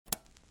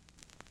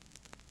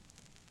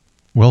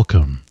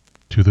Welcome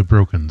to the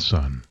Broken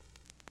Sun.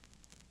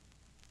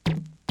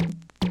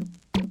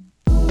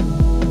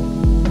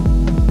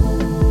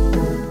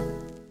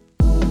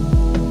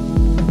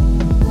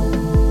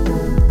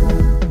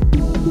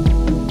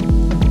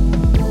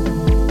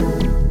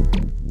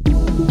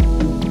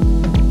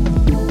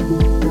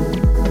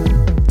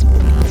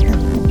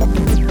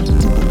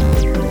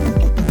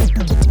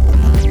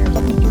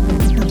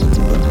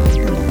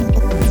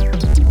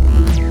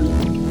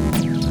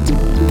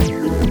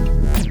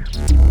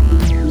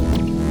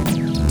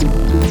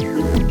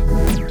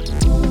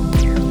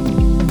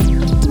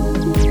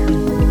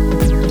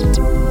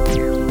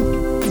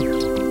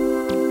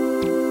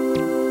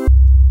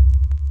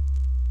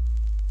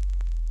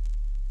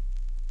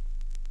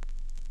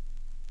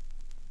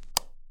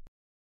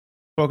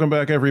 Welcome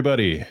back,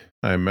 everybody.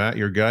 I'm Matt,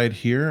 your guide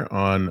here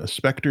on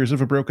Spectres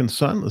of a Broken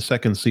Sun, the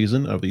second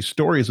season of the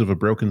Stories of a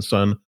Broken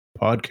Sun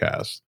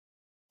podcast.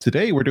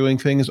 Today, we're doing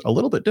things a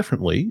little bit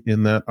differently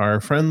in that our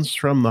friends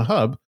from the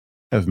Hub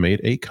have made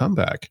a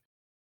comeback.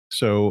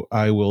 So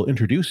I will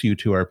introduce you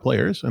to our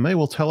players, and they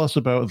will tell us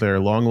about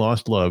their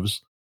long-lost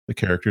loves, the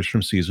characters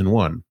from Season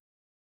 1.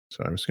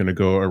 So I'm just going to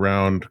go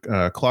around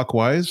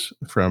clockwise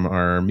from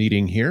our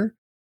meeting here.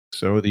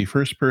 So the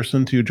first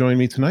person to join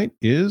me tonight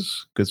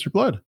is Good Sir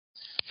Blood.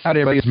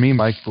 Howdy, everybody. It's me,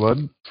 Mike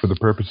Blood. For the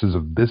purposes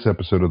of this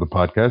episode of the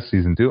podcast,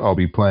 Season 2, I'll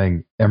be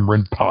playing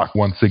Emran Pak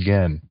once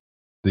again,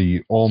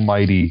 the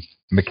almighty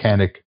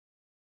mechanic.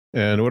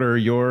 And what are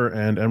your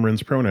and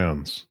Emran's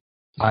pronouns?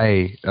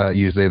 I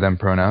use they, them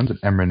pronouns, and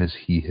Emran is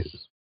he,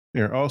 his.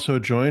 You're also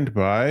joined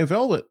by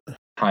Velvet.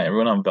 Hi,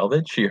 everyone. I'm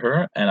Velvet, she,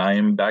 her, and I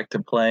am back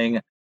to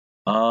playing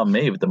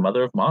Maeve, the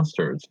mother of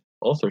monsters,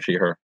 also she,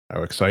 her.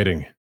 How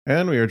exciting.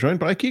 And we are joined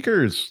by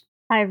Keekers.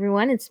 Hi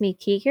everyone, it's me,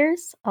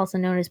 Keekers, also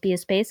known as Be a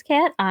Space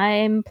Cat.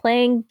 I'm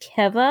playing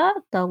Keva,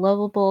 the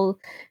lovable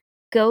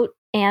goat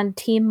and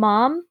team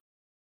mom.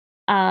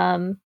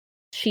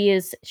 She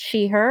is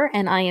she, her,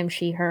 and I am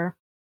she, her.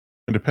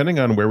 And depending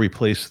on where we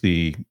place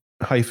the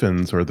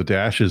hyphens or the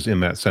dashes in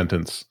that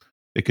sentence,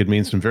 it could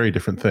mean some very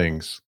different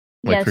things.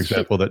 Like, Yes, for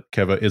example, that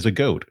Keva is a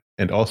goat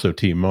and also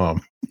team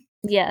mom.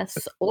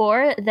 Yes,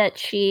 or that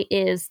she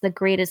is the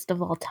greatest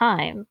of all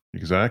time.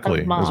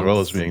 Exactly, Of as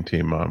well as moms. being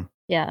team mom.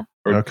 Yeah.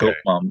 Or Okay. Goat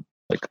Mom,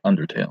 like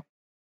Undertale.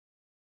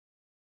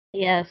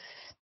 Yes.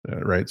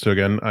 Right. So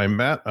again, I'm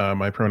Matt.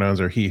 My pronouns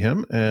are he,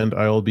 him, and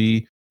I'll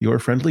be your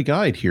friendly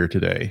guide here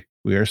today.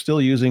 We are still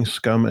using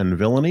Scum and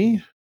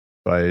Villainy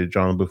by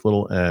John Booth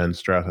Little and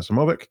Strat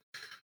Asimovic.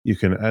 You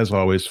can, as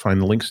always, find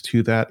the links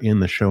to that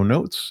in the show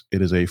notes.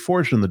 It is a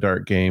Forged in the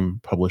Dark game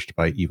published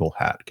by Evil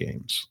Hat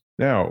Games.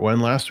 Now, when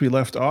last we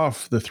left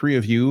off, the three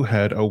of you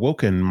had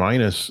awoken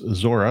minus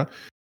Zora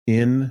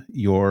in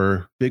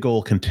your big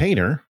old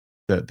container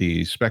that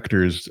the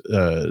Spectres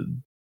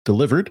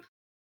delivered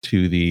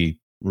to the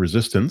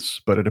Resistance,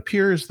 but it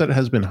appears that it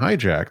has been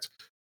hijacked.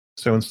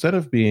 So instead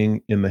of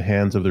being in the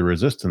hands of the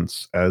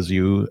Resistance, as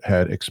you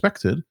had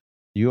expected,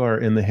 you are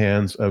in the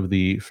hands of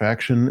the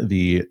faction,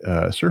 the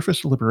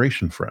Surface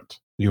Liberation Front.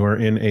 You are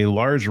in a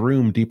large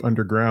room deep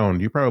underground.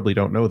 You probably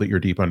don't know that you're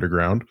deep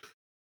underground.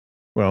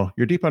 Well,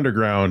 you're deep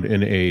underground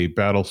in a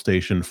battle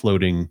station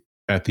floating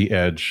at the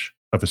edge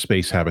of a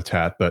space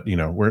habitat, but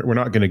we're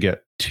not going to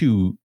get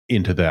too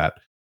into that.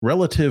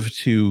 Relative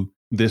to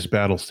this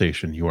battle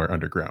station, you are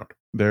underground.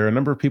 There are a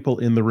number of people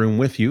in the room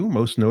with you.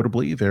 Most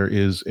notably, there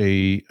is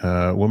a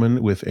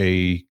woman with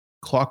a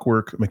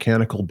clockwork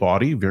mechanical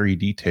body, very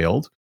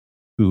detailed,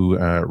 who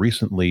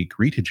recently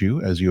greeted you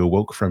as you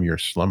awoke from your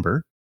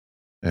slumber.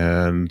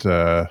 And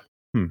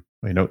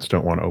my notes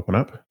don't want to open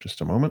up. Just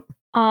a moment.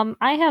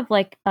 I have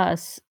like a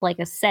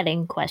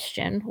setting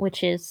question,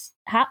 which is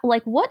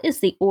what is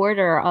the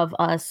order of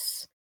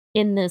us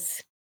in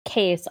this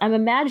case? I'm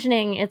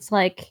imagining it's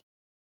like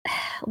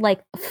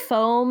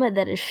foam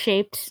that is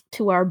shaped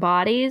to our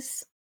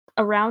bodies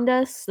around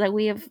us that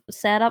we have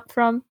set up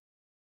from.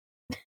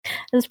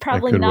 That's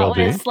probably could not well what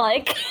be. it's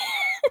like.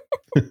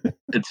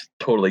 It's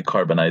totally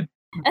carbonite.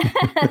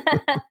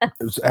 It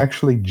was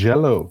actually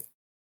Jell-O.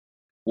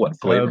 What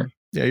flavor?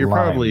 Yeah, you're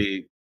Lime.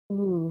 probably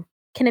Ooh.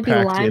 Can it be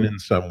packed lime? in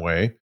some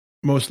way.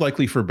 Most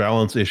likely for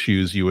balance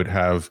issues, you would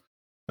have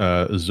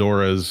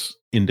Zora's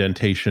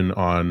indentation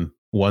on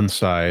one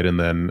side and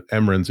then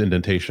Emran's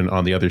indentation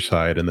on the other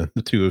side, and then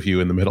the two of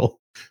you in the middle.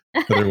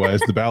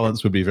 Otherwise, the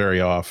balance would be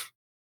very off.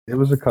 It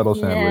was a cuddle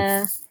sandwich.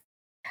 Yeah.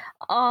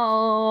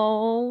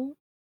 Oh.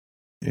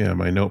 Yeah,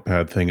 my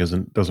notepad thing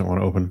doesn't want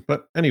to open.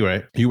 But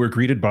anyway, you were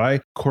greeted by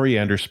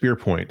Coriander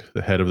Spearpoint,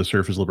 the head of the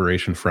Surface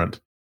Liberation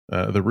Front.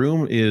 The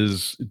room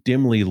is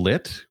dimly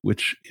lit,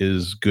 which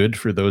is good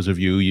for those of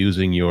you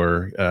using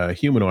your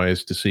human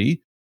eyes to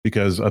see,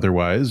 because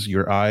otherwise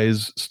your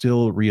eyes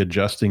still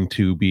readjusting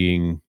to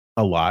being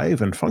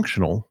alive and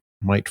functional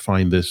might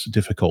find this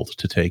difficult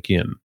to take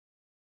in.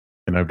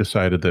 And I've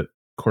decided that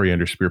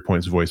Coriander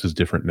Spearpoint's voice is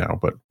different now,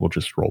 but we'll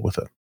just roll with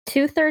it.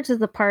 2/3 of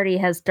the party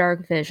has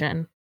dark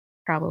vision,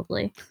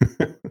 probably.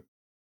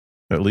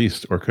 At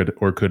least, or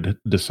could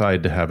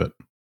decide to have it.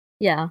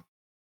 Yeah.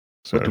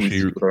 So What do we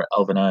see with our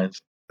elven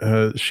eyes?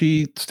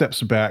 She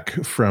steps back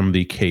from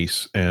the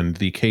case, and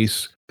the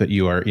case that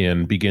you are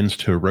in begins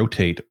to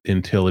rotate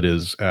until it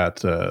is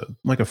at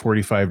like a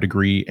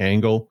 45-degree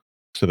angle,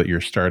 so that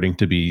you're starting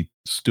to be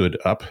stood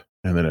up,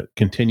 and then it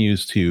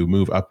continues to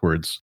move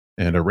upwards,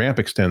 and a ramp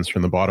extends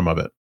from the bottom of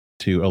it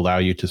to allow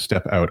you to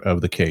step out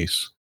of the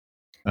case,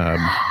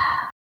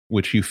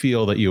 which you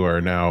feel that you are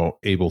now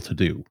able to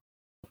do.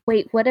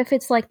 Wait, what if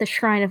it's like the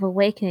Shrine of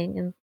Awakening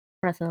in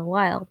Breath of the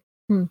Wild?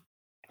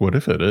 What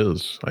if it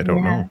is? I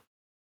don't know.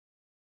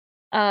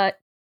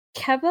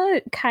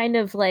 Keva kind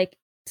of like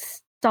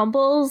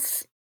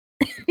stumbles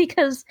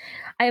because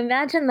I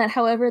imagine that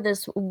however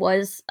this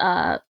was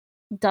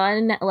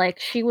done, like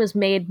she was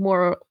made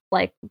more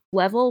like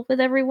level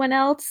with everyone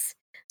else.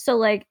 So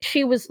like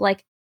she was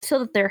like so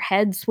that their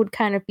heads would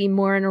kind of be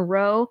more in a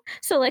row.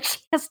 So like she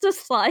has to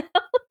slide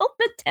a little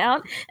bit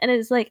down and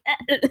it's like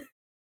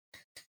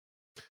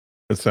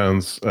It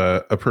sounds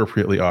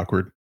appropriately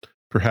awkward.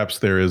 Perhaps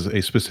there is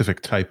a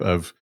specific type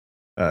of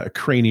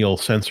cranial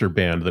sensor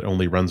band that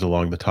only runs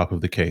along the top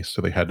of the case,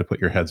 so they had to put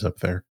your heads up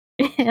there.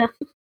 yeah.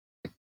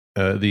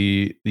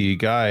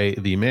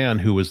 The man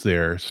who was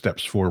there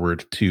steps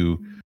forward to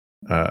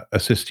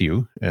assist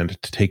you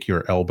and to take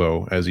your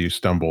elbow as you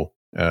stumble.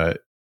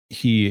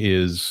 He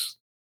is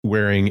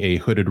wearing a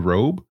hooded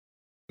robe,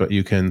 but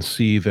you can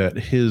see that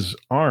his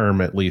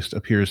arm at least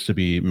appears to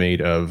be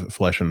made of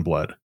flesh and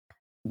blood.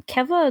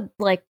 Keva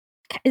like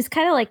is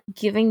kind of like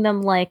giving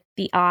them like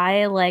the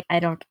eye, like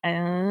I don't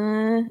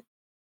know.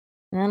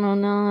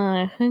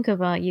 I think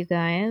about you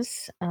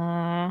guys,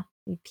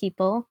 you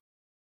people.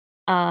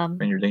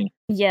 Stranger danger.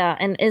 Yeah,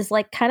 and is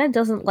like kind of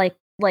doesn't like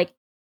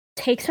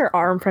takes her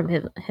arm from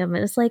him and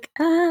is like,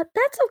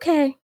 that's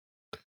okay.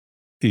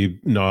 He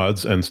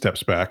nods and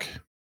steps back.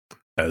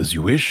 As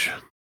you wish.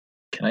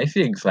 Can I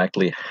see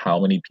exactly how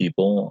many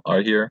people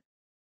are here?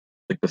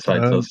 Like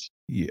besides us?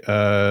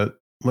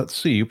 Let's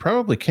see. You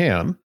probably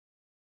can.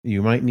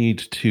 You might need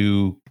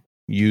to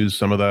use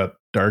some of that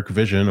dark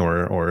vision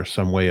or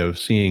some way of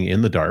seeing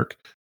in the dark,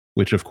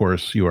 which of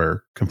course you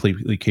are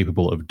completely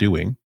capable of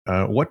doing.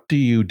 What do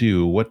you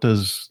do? What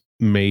does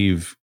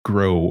Maeve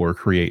grow or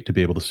create to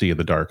be able to see in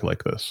the dark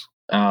like this?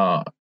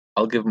 I'll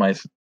give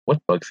what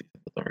bugs see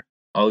in the dark?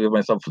 I'll give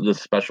myself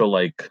this special,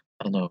 like,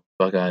 I don't know,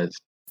 bug eyes.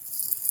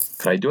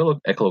 Could I do a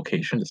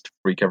echolocation just to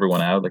freak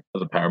everyone out, like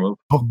as a power move?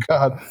 Oh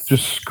God,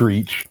 just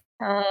screech.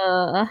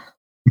 Yeah,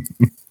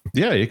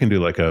 you can do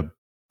like a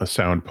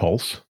sound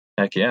pulse.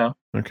 Heck yeah.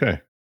 Okay.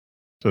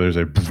 So there's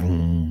a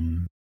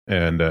boom,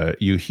 and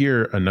you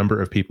hear a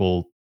number of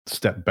people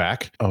step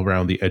back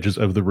around the edges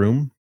of the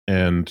room,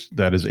 and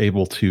that is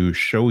able to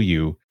show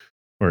you,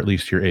 or at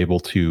least you're able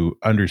to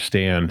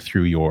understand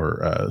through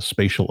your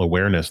spatial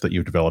awareness that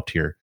you've developed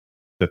here,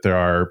 that there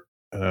are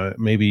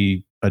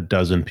maybe a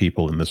dozen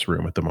people in this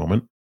room at the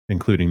moment,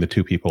 including the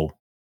two people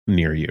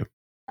near you.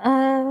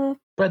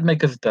 That'd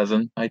make us a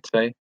dozen, I'd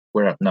say.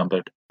 We're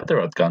outnumbered, but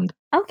they're outgunned.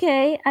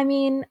 Okay, I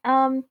mean,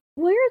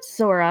 where's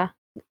Zora?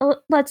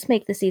 Let's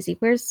make this easy.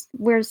 Where's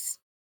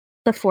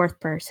the fourth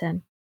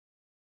person?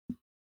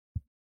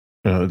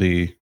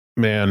 The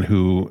man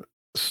who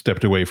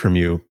stepped away from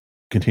you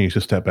continues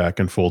to step back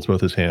and folds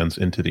both his hands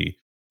into the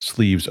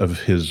sleeves of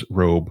his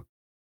robe.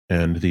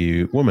 And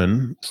the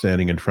woman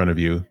standing in front of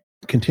you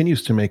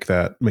continues to make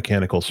that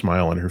mechanical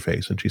smile on her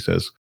face. And she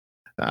says,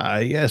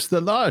 yes, the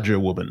larger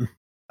woman.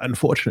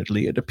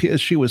 Unfortunately, it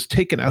appears she was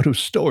taken out of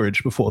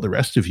storage before the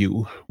rest of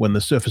you when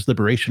the Surface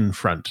Liberation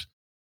Front,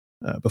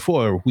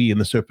 before we in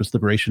the Surface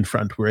Liberation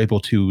Front were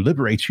able to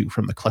liberate you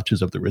from the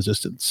clutches of the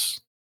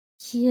Resistance.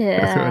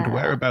 Yeah. Her current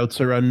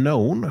whereabouts are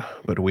unknown,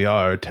 but we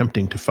are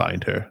attempting to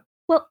find her.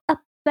 Well,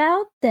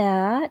 about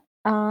that,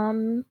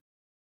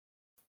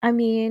 I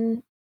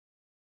mean,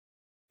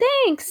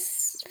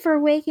 thanks for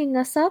waking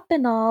us up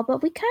and all,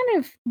 but we kind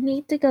of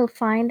need to go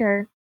find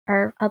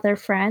our other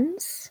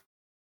friends.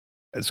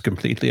 It's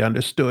completely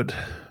understood.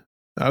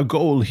 Our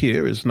goal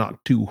here is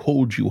not to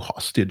hold you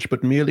hostage,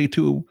 but merely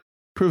to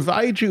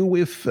provide you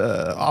with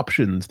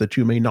options that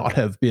you may not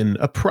have been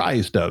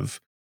apprised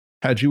of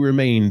had you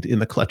remained in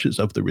the clutches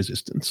of the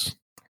Resistance.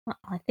 Well,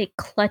 I think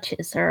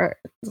clutches are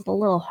a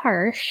little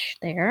harsh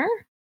there.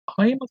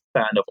 I am a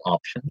fan of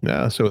options.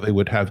 Yeah, so they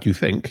would have you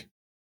think.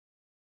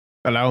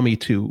 Allow me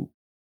to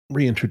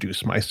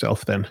reintroduce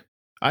myself then.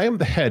 I am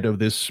the head of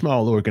this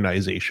small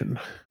organization,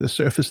 the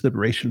Surface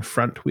Liberation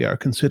Front. We are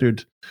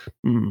considered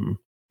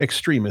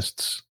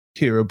extremists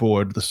here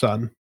aboard the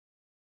Sun.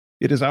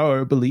 It is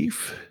our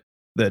belief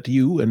that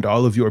you and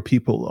all of your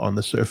people on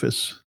the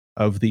surface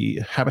of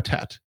the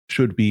habitat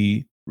should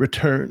be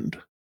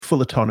returned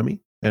full autonomy,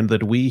 and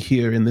that we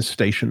here in this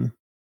station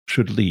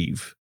should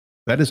leave.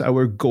 That is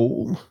our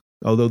goal,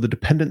 although the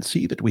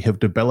dependency that we have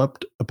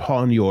developed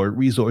upon your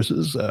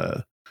resources,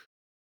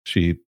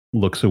 she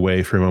looks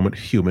away for a moment,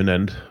 human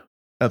and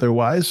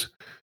otherwise,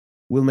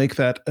 will make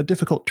that a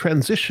difficult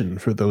transition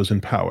for those in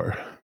power.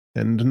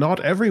 And not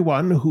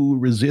everyone who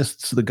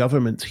resists the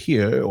government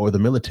here or the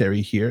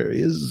military here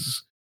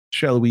is,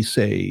 shall we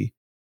say,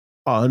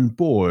 on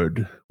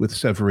board with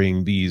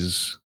severing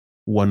these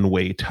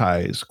one-way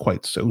ties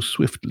quite so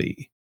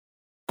swiftly.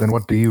 Then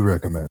what do you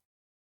recommend?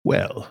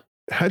 Well,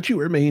 had you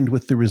remained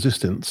with the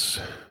Resistance,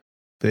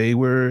 they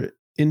were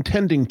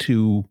intending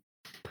to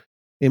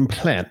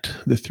implant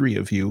the three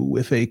of you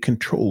with a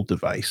control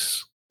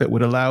device that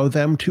would allow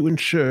them to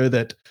ensure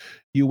that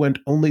you went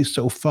only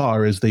so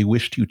far as they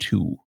wished you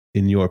to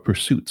in your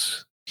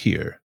pursuits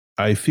here.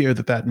 I fear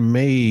that that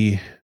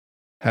may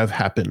have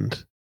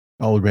happened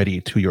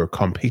already to your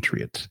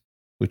compatriot,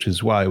 which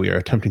is why we are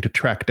attempting to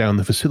track down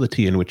the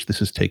facility in which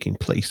this is taking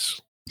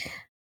place.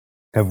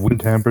 Have we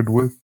tampered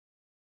with?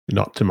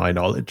 Not to my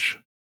knowledge.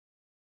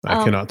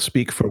 I cannot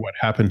speak for what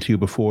happened to you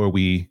before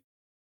we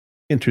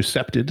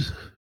intercepted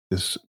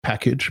this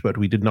package, but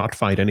we did not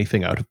find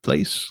anything out of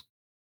place.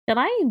 Can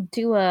I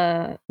do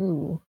a...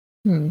 Ooh.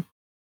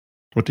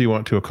 What do you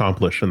want to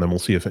accomplish? And then we'll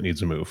see if it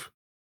needs a move.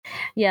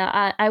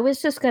 Yeah, I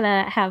was just going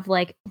to have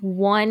like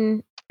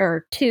one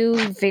or two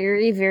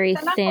very, very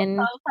thin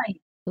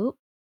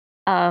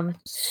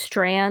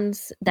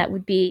strands that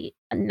would be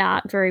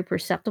not very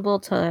perceptible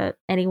to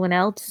anyone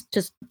else.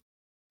 Just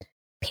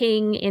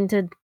ping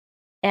into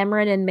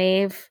Emran and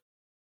Maeve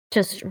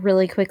just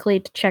really quickly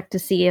to check to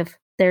see if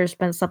there's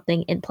been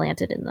something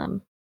implanted in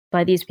them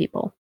by these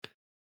people.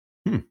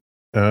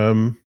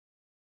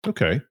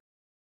 Okay.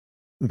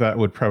 That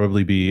would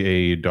probably be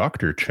a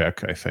doctor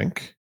check, I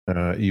think.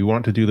 You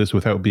want to do this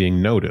without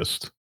being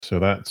noticed. So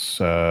that's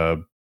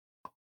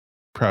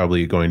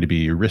probably going to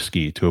be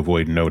risky to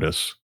avoid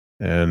notice.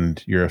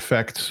 And your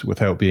effects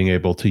without being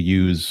able to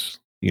use,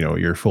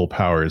 your full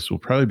powers will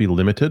probably be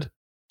limited.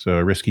 So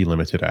a risky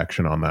limited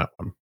action on that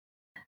one.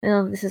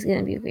 Oh, this is going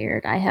to be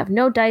weird. I have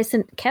no dice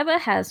and Keva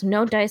has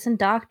no dice and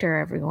doctor,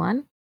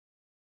 everyone.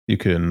 You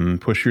can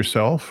push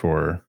yourself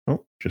or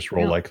just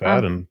roll like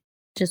that and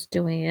just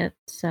doing it.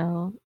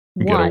 So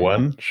you get a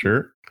 1,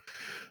 sure.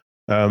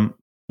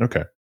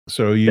 Okay.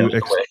 So you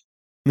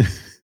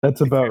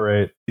That's about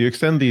right. You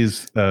extend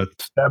these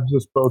stabs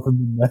us both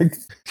in the neck.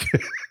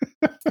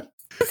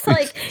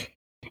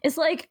 it's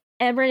like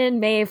Emran and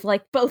Maeve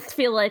both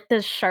feel like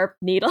this sharp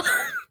needle.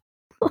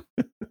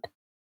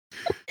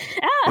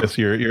 Yes,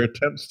 your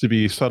attempts to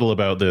be subtle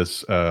about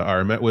this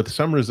are met with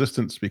some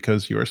resistance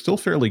because you are still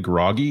fairly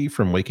groggy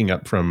from waking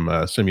up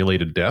from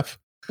simulated death.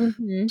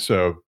 Mm-hmm.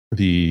 So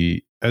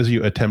as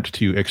you attempt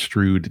to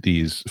extrude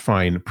these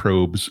fine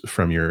probes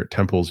from your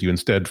temples, you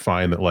instead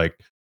find that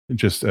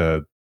just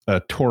a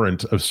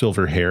torrent of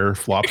silver hair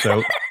flops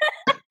out.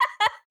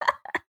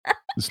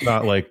 It's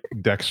not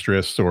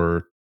dexterous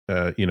or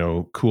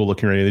cool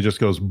looking or anything. It just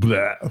goes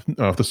blah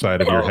off the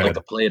side of your head. Like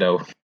a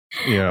Play-Doh.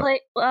 Yeah.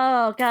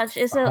 Oh gosh,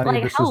 is it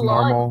this how is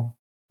long? Normal.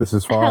 This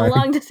is fine. How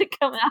long does it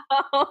come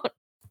out?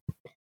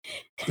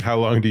 How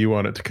long do you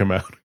want it to come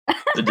out?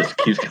 It just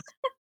keeps.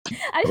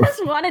 I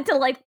just wanted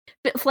to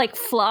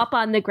flop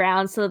on the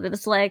ground so that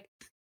it's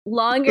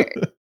longer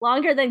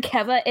than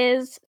Keva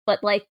is,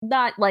 but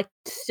not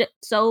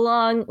so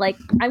long.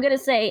 I'm gonna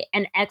say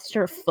an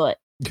extra foot.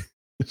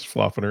 Just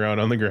flopping around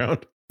on the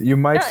ground. You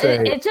might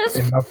say it just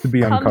enough to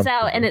be comes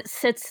out and it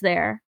sits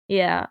there.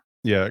 Yeah.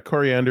 Yeah,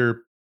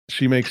 Coriander.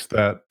 She makes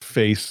that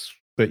face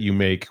that you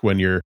make when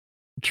you're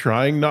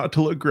trying not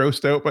to look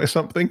grossed out by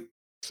something.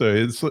 So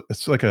it's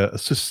like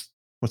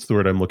what's the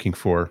word I'm looking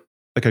for?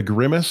 Like a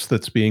grimace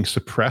that's being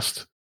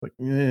suppressed,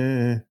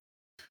 kind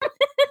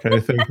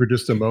of thing for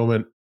just a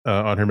moment.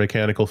 On her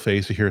mechanical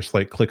face, you hear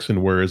slight clicks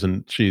and whirs,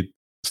 and she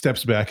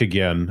steps back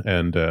again.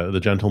 And the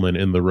gentleman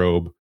in the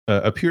robe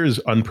appears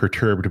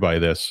unperturbed by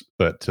this,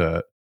 but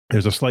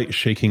there's a slight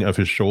shaking of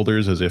his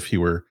shoulders as if he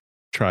were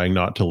trying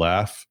not to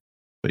laugh.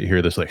 But you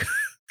hear this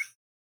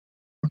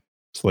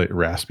slight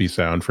raspy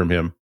sound from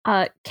him.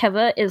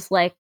 Keva is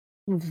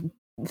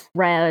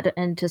red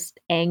and just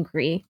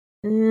angry.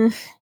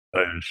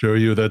 I assure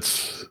you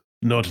that's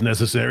not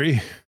necessary,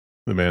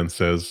 the man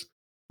says.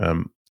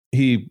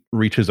 He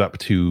reaches up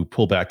to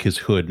pull back his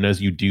hood, and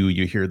as you do,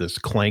 you hear this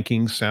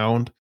clanking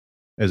sound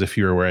as if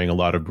you were wearing a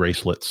lot of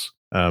bracelets.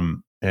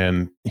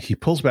 And he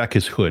pulls back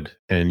his hood,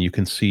 and you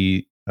can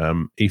see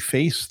a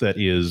face that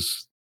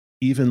is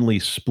evenly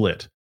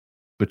split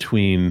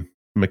between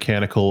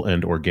mechanical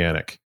and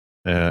organic.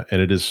 And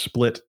it is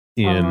split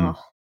in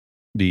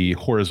the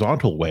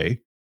horizontal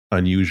way,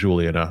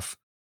 unusually enough,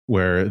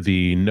 where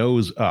the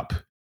nose up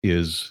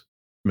is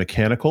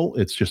mechanical.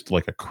 It's just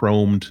like a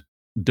chromed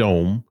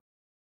dome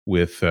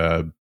with,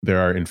 there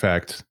are in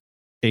fact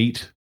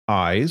 8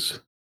 eyes,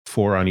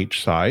 4 on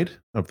each side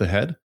of the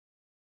head.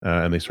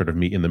 And they sort of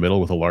meet in the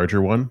middle with a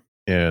larger one.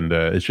 And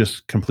it's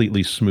just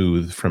completely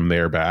smooth from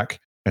there back.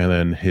 And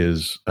then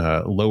his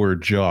lower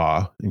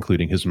jaw,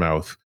 including his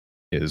mouth,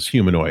 is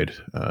humanoid,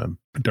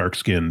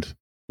 dark-skinned,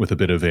 with a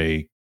bit of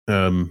a...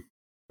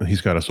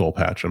 he's got a soul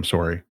patch, I'm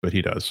sorry, but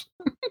he does.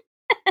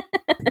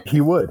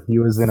 He would. He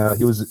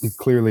was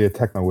clearly a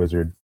techno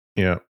wizard.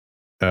 Yeah.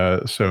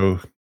 So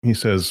he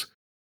says,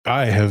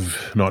 I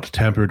have not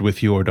tampered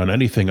with you or done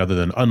anything other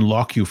than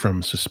unlock you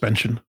from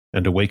suspension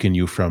and awaken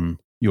you from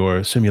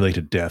your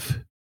simulated death.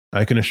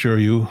 I can assure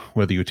you,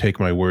 whether you take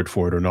my word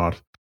for it or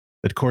not,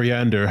 that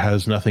Coriander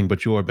has nothing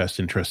but your best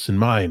interests in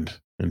mind,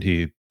 And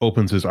he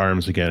opens his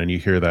arms again, and you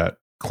hear that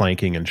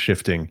clanking and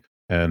shifting.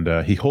 And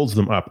he holds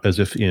them up as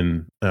if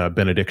in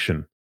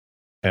benediction.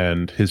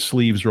 And his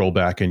sleeves roll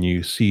back, and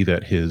you see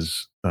that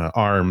his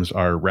arms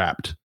are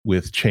wrapped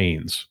with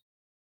chains.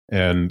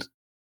 And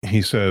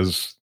he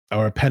says,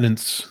 "Our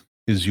penance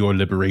is your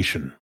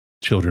liberation,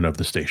 children of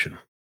the station."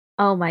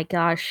 Oh my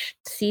gosh,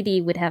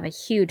 CD would have a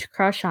huge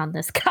crush on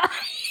this guy.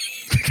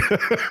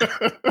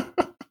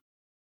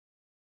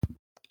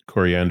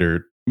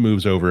 Coriander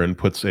moves over and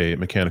puts a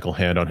mechanical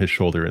hand on his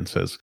shoulder and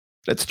says,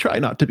 "Let's try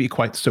not to be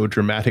quite so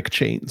dramatic,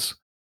 Chains.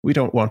 We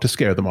don't want to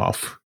scare them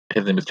off."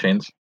 His name is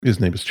Chains? His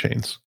name is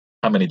Chains.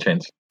 How many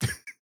Chains?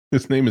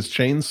 His name is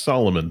Chains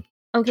Solomon.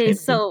 Okay,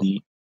 Chains so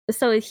D.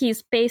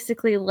 he's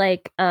basically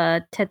like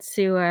a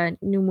Tetsuya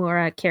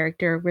Nomura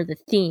character where the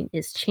theme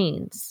is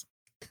chains.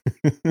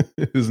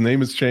 His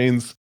name is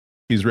Chains.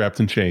 He's wrapped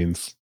in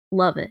chains.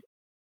 Love it.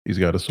 He's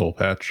got a soul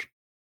patch.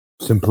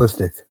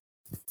 Simplistic.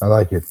 I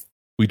like it.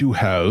 We do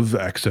have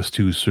access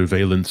to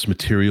surveillance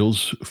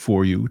materials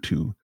for you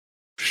to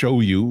show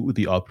you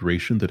the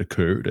operation that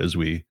occurred as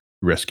we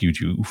rescued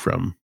you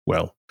from,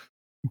 well,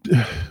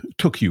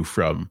 took you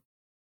from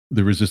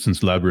the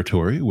Resistance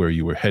Laboratory where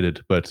you were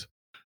headed, but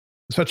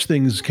such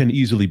things can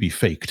easily be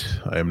faked.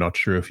 I am not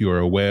sure if you are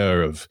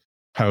aware of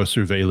how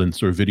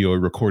surveillance or video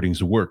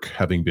recordings work,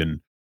 having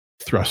been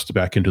thrust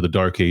back into the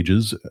Dark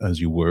Ages, as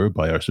you were,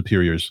 by our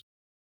superiors.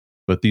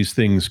 But these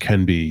things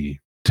can be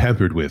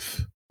tampered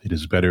with. It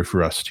is better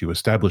for us to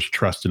establish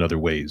trust in other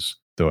ways,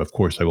 though of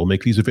course I will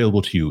make these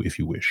available to you if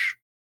you wish.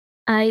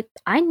 I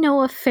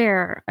know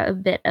a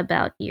bit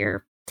about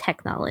your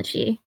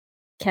technology,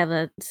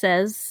 Keva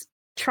says,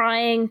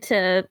 trying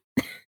to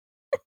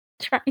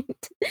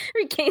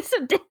regain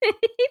some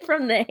dignity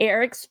from the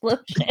hair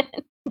explosion.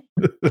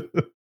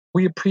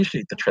 We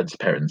appreciate the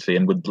transparency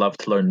and would love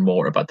to learn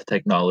more about the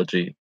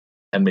technology.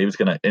 And maybe he's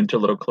going to inch a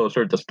little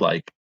closer, just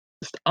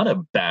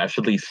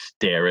unabashedly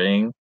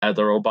staring at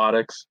the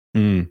robotics.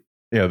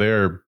 Yeah,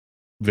 they're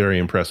very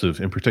impressive.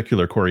 In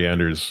particular,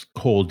 Coriander's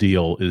whole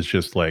deal is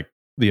just like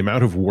the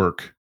amount of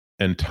work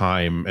and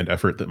time and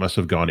effort that must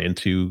have gone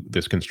into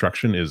this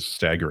construction is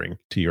staggering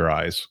to your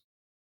eyes.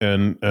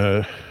 And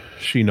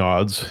she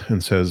nods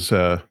and says,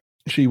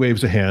 she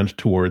waves a hand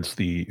towards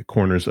the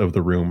corners of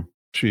the room.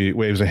 She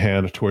waves a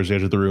hand towards the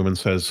edge of the room and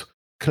says,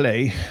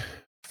 "Clay,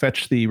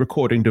 fetch the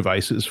recording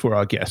devices for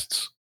our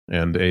guests."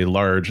 And a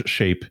large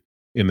shape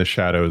in the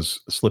shadows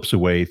slips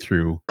away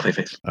through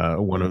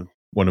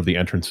one of the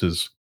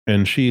entrances.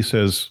 And she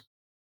says,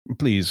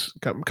 "Please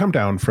come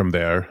down from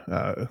there.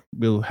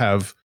 We'll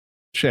have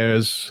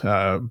chairs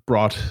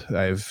brought.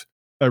 I've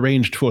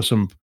arranged for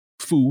some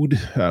food.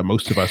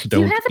 Most of us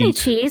don't. Do you have any eat.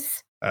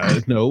 cheese?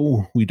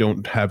 No, we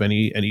don't have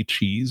any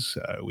cheese.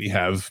 We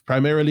have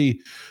primarily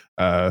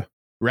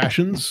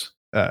rations,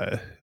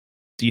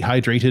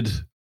 dehydrated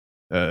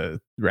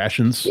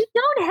rations." You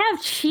don't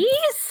have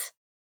cheese?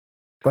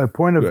 By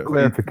point of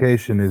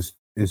clarification, is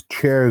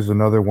chairs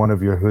another one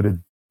of your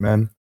hooded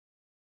men?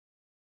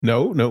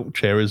 No,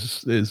 chair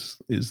is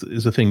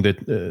a thing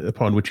that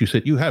upon which you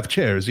sit. You have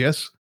chairs,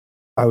 yes?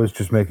 I was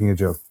just making a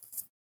joke.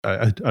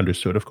 I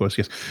understood, of course,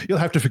 yes. You'll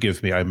have to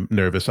forgive me. I'm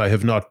nervous. I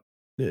have not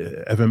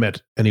ever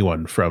met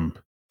anyone from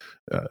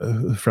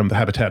the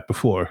habitat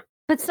before.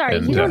 But sorry,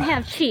 you don't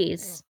have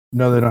cheese.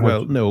 No, they don't.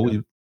 Well,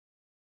 no,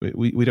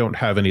 we don't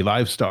have any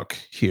livestock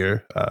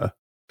here.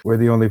 We're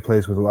the only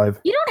place with live.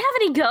 You don't have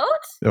any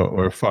goats?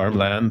 Or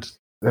farmland.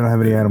 They don't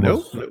have any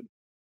animals. No.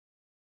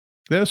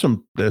 There's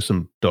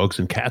some dogs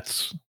and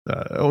cats.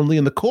 Only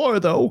in the core,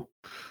 though.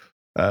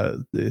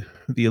 The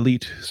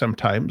elite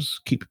sometimes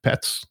keep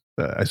pets.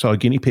 I saw a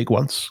guinea pig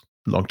once,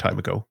 a long time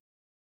ago.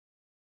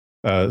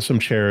 Some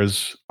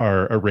chairs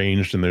are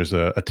arranged, and there's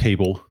a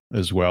table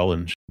as well.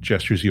 And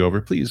gestures you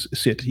over. "Please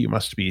sit. You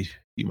must be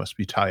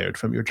tired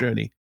from your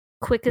journey.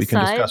 Quick We can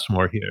aside. discuss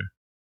more here."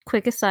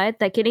 Quick aside,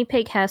 that guinea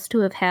pig has to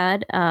have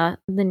had the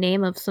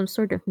name of some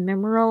sort of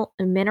mineral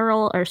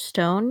or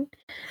stone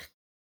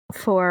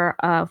for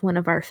one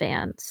of our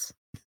fans,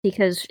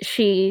 because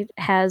she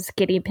has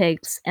guinea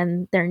pigs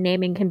and their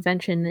naming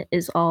convention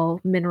is all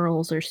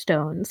minerals or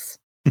stones.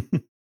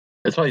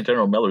 It's probably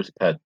General Miller's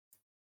pet.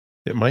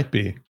 It might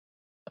be.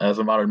 As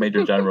a modern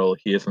Major General,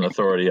 he is an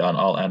authority on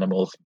all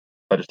animals,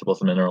 vegetables,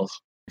 and minerals.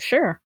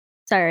 Sure.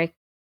 Sorry.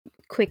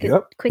 Quick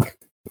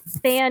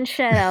fan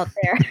shout out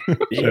there.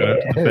 Shout out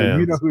to the Hey, fans.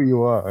 you know who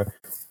you are.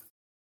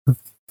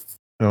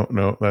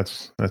 No,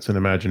 that's an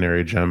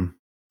imaginary gem.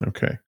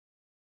 Okay.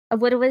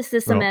 What was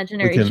this Well,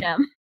 imaginary we can- gem?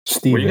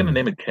 Were you going to Steven.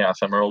 name it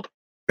Chaos Emerald?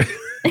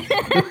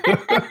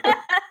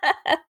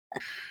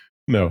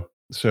 No.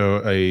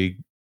 So a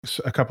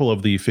couple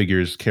of the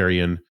figures carry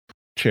in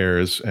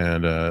chairs,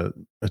 and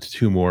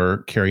two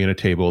more carry in a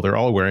table. They're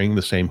all wearing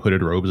the same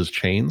hooded robes as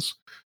Chains.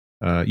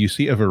 You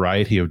see a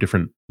variety of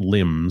different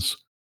limbs.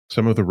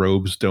 Some of the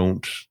robes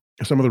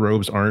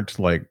aren't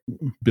like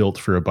built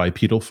for a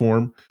bipedal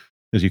form.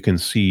 As you can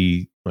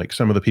see, like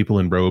some of the people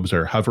in robes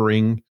are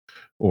hovering,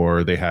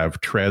 or they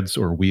have treads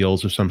or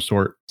wheels of some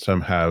sort.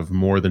 Some have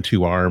more than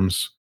two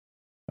arms,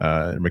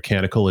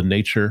 mechanical in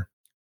nature.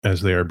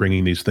 as they are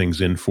bringing these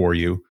things in for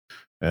you.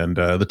 And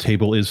the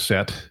table is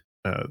set.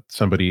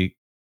 Somebody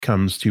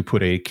comes to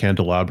put a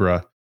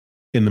candelabra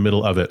in the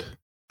middle of it,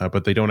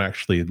 but they don't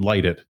actually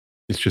light it.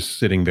 It's just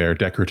sitting there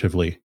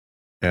decoratively.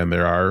 And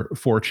there are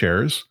 4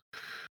 chairs.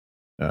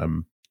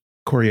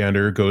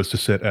 Coriander goes to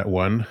sit at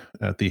one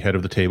at the head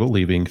of the table,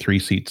 leaving 3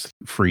 seats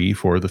free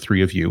for the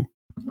 3 of you.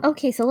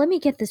 Okay, so let me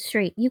get this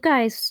straight. You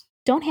guys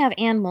don't have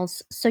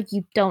animals, so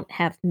you don't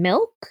have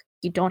milk?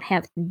 You don't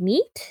have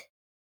meat?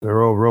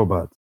 They're all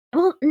robots.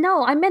 Well,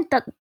 no, I meant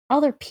the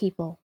other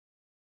people.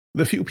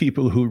 The few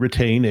people who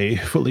retain a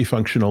fully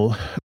functional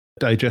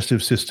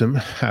digestive system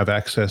have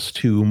access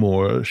to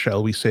more,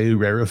 shall we say,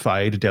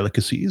 rarefied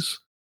delicacies.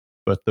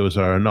 But those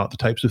are not the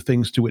types of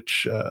things to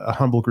which a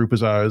humble group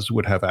as ours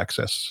would have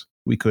access.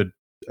 We could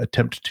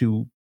attempt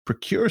to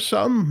procure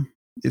some,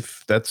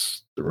 if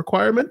that's the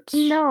requirement.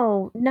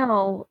 No.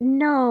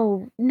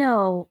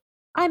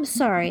 I'm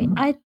sorry.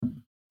 I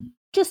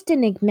just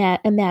didn't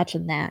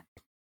imagine that.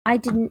 I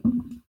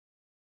didn't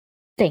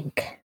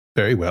think.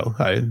 Very well.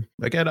 I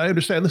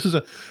understand this is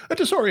a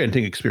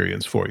disorienting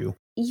experience for you.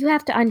 You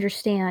have to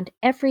understand,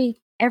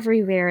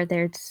 everywhere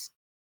there's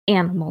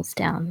animals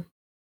down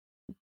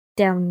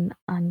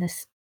on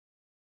this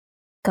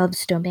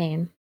Gov's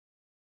domain.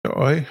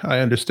 Oh, I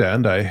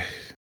understand.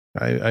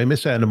 I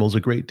miss animals a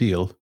great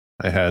deal.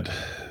 I had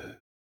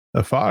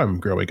a farm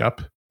growing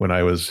up when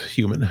I was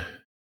human,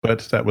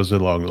 but that was a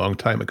long, long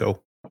time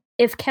ago.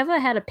 If Keva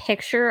had a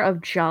picture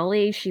of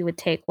Jolly, she would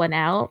take one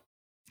out.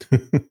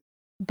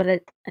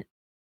 But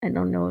I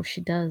don't know if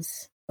she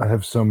does. I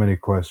have so many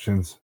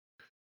questions.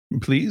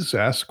 Please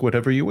ask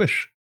whatever you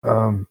wish.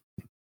 Do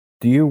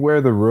you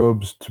wear the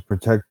robes to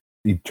protect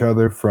each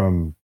other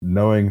from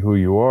knowing who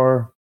you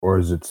are, or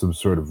is it some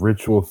sort of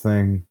ritual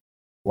thing?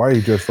 Why are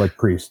you dressed like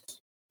priests?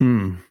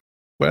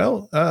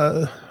 Well,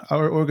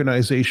 our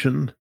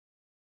organization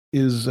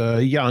is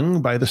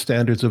young by the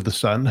standards of the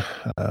sun.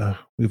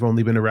 We've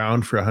only been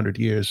around for 100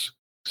 years,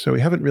 so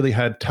we haven't really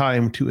had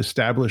time to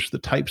establish the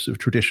types of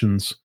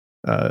traditions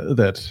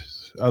that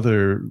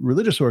other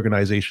religious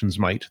organizations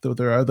might, though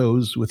there are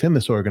those within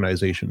this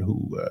organization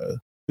who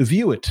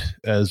view it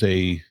as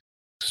a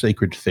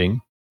sacred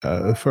thing.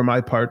 For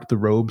my part, the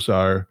robes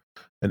are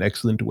an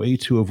excellent way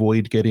to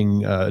avoid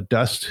getting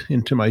dust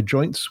into my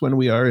joints when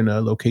we are in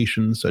a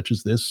location such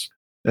as this.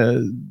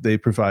 They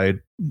provide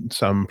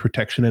some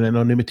protection and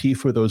anonymity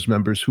for those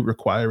members who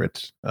require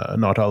it.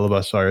 Not all of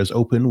us are as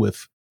open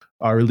with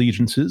our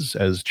allegiances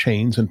as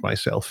Chains and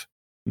myself.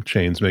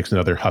 Chains makes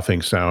another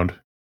huffing sound.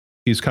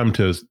 He's come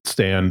to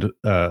stand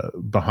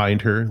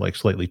behind her, like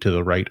slightly to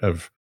the right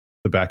of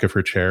the back of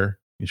her chair.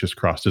 He's just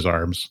crossed his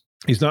arms.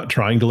 He's not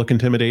trying to look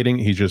intimidating.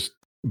 He just,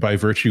 by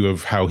virtue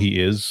of how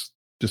he is,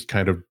 just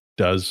kind of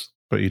does,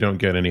 but you don't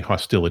get any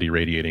hostility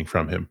radiating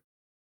from him.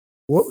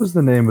 What was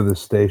the name of the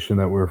station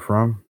that we're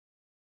from?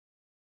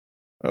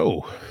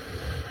 Oh,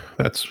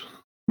 that's...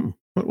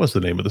 what was the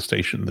name of the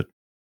station that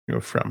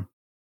you're from?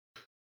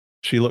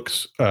 She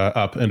looks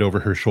up and over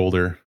her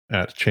shoulder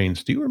at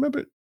Chains. Do you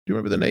remember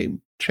the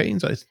name?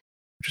 Chains? I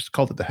just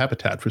called it the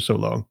Habitat for so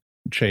long.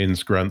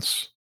 Chains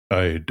grunts.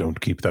 I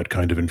don't keep that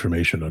kind of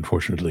information,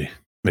 unfortunately.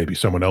 Maybe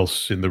someone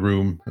else in the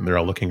room, and they're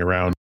all looking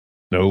around.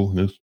 No,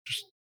 it's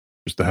just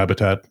the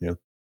Habitat. Yeah,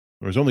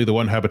 there was only the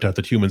one Habitat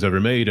that humans ever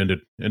made,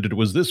 and it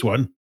was this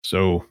one.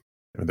 So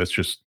that's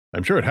just.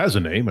 I'm sure it has a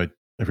name.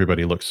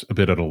 Everybody looks a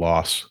bit at a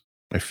loss.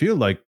 I feel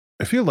like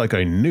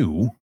I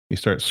knew. He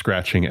starts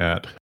scratching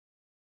at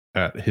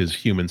his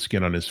human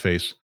skin on his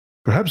face.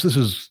 Perhaps this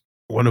is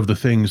one of the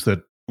things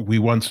that we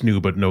once knew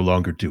but no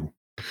longer do.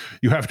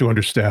 You have to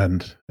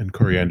understand. And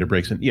Coriander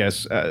breaks in.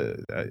 Yes,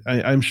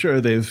 I'm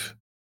sure they've.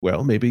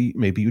 Well, maybe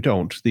you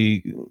don't.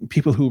 The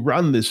people who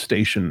run this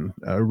station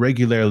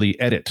regularly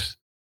edit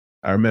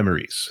our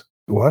memories.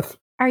 What?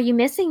 Are you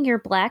missing your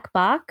black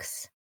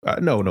box?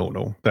 No.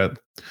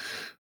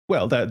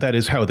 That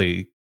is how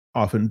they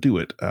often do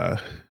it.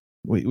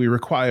 We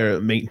require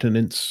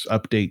maintenance,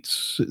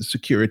 updates,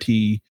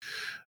 security,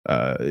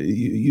 downloads,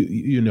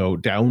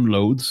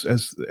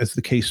 as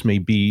the case may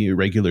be,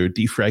 regular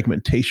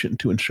defragmentation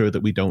to ensure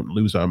that we don't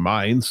lose our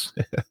minds.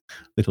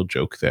 Little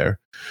joke there.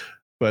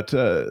 But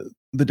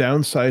the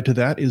downside to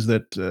that is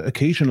that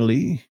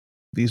occasionally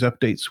these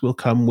updates will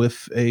come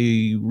with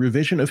a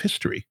revision of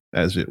history,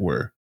 as it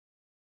were.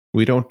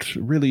 We don't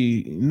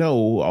really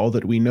know all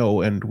that we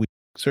know, and we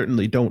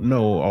certainly don't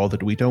know all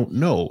that we don't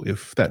know,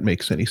 if that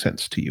makes any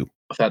sense to you.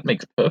 That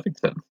makes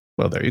perfect sense.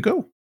 Well, there you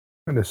go.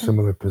 In a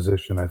similar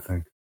position, I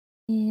think.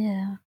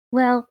 Yeah.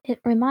 Well, it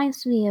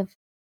reminds me of...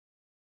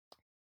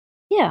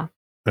 Yeah.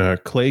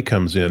 Clay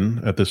comes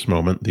in at this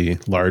moment, the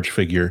large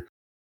figure.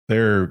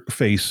 Their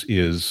face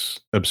is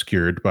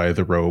obscured by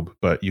the robe,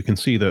 but you can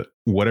see that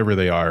whatever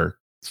they are,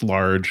 it's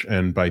large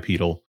and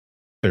bipedal.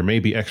 There may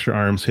be extra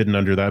arms hidden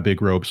under that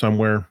big robe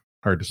somewhere.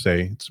 Hard to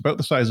say. It's about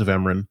the size of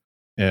Emran.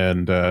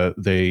 And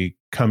they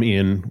come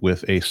in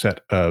with a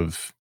set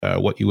of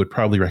what you would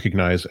probably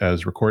recognize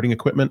as recording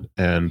equipment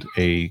and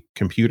a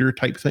computer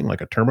type thing,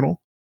 like a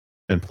terminal,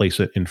 and place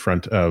it in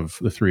front of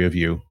the 3 of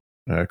you.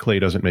 Clay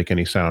doesn't make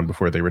any sound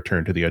before they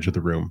return to the edge of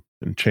the room,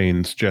 and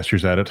Chains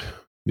gestures at it.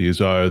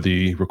 These are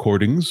the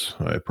recordings,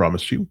 I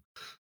promised you,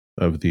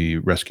 of the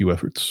rescue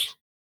efforts.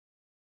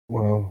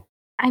 Well,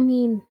 I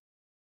mean,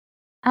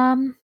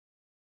 Kevin's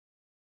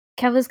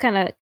kind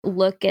of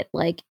look at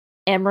like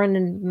Emran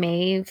and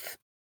Maeve,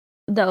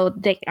 though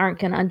they aren't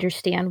going to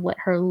understand what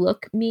her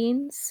look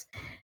means.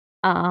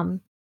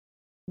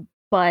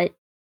 But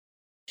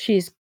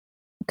she's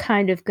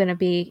kind of going to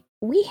be,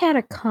 we had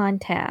a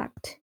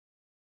contact,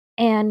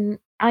 and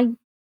I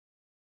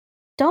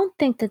don't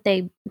think that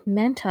they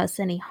meant us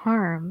any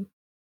harm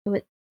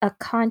with a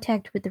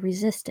contact with the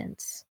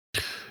Resistance.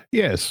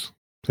 Yes,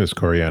 says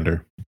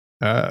Coriander.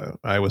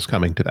 I was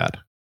coming to that.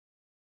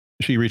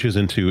 She reaches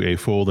into a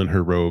fold in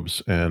her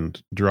robes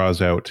and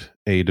draws out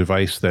a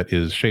device that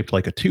is shaped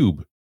like a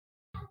tube.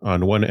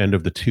 On one end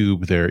of the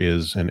tube, there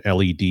is an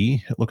LED,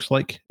 it looks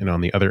like, and on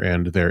the other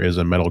end, there is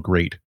a metal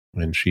grate.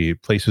 And she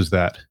places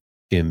that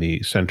in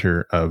the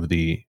center of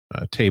the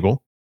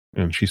table,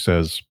 and she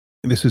says,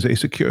 "This is a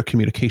secure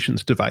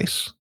communications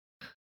device.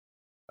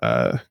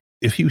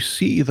 If you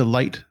see the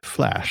light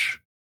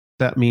flash,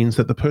 that means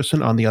that the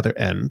person on the other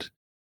end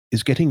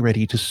is getting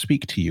ready to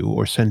speak to you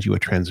or send you a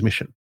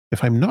transmission.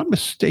 If I'm not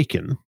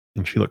mistaken,"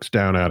 and she looks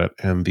down at it,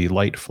 and the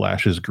light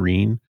flashes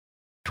green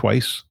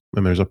twice,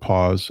 then there's a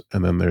pause,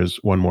 and then there's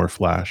one more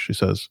flash. She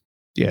says,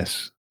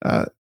 "Yes,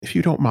 if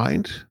you don't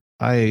mind,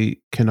 I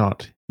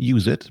cannot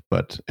use it,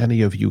 but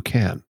any of you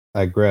can.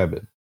 I grab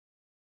it.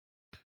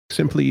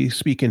 Simply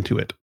speak into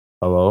it."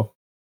 Hello?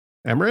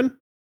 Emran?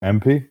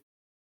 MP?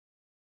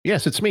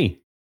 Yes, it's me.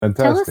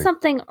 Fantastic.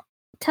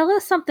 Tell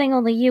us something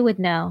only you would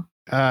know.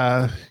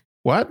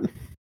 What?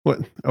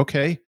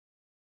 Okay.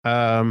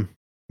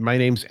 My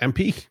name's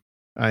MP.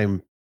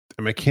 I'm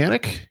a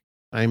mechanic.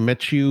 I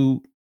met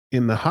you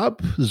in the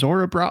hub.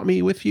 Zora brought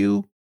me with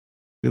you.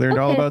 We learned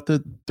all about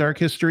the dark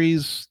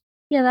histories.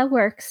 Yeah, that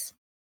works.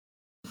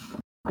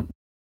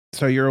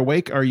 So you're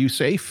awake? Are you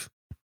safe?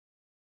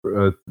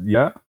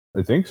 Yeah,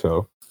 I think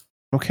so.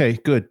 Okay,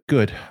 good.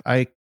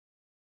 I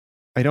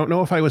don't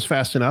know if I was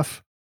fast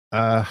enough.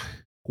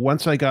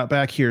 Once I got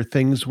back here,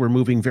 things were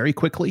moving very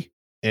quickly,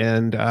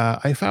 and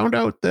I found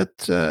out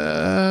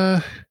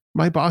that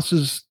my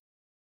bosses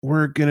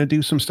were gonna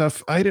do some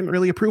stuff I didn't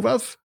really approve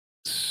of.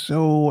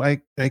 So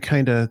I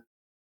kind of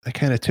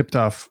tipped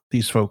off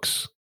these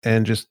folks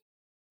and just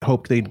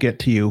hoped they'd get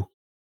to you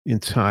in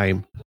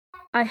time.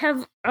 I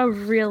have a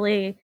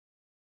really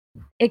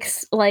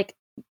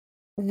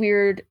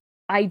weird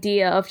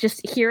idea of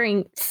just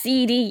hearing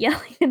CD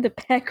yelling in the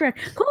background.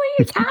 Who are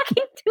you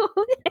talking to?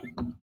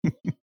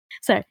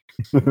 Sorry.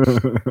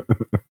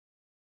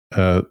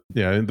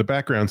 Yeah, the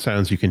background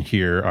sounds you can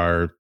hear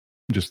are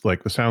just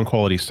like the sound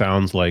quality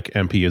sounds like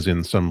MP is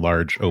in some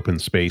large open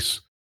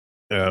space.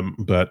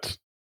 But,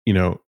 you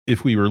know,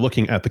 if we were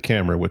looking at the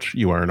camera, which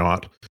you are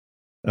not,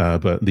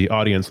 but the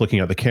audience looking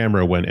at the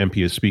camera when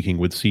MP is speaking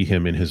would see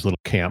him in his little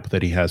camp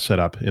that he has set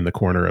up in the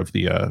corner of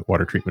the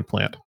water treatment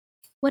plant.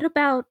 What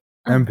about...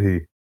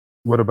 MP,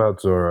 what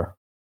about Zora?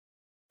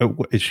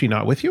 Is she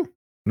not with you?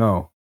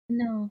 No.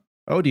 No.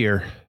 Oh,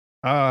 dear.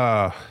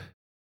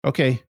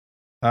 Okay.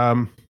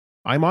 I'm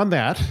on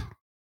that.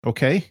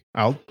 Okay.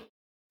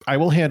 I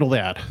will handle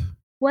that.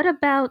 What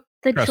about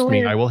the Trust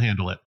me, I will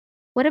handle it.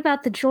 What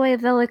about the Joy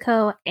of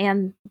Illico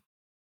and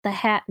the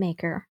Hat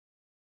Maker?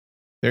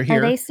 They're here.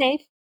 Are they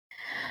safe?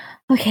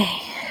 Okay.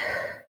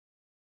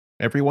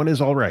 Everyone is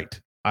all right.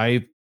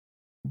 I've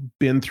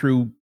been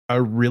through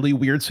a really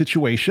weird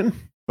situation,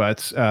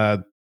 but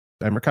I'm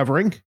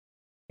recovering.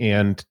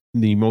 And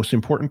the most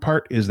important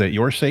part is that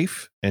you're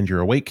safe and you're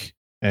awake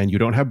and you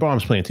don't have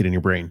bombs planted in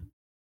your brain.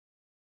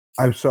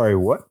 I'm sorry,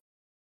 what?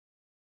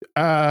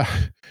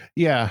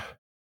 Yeah.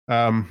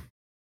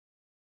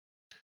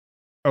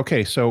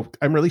 Okay, so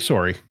I'm really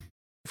sorry.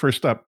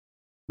 First up,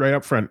 right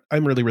up front,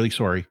 I'm really, really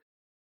sorry.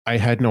 I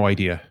had no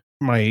idea.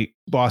 My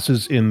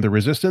bosses in the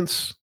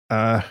Resistance.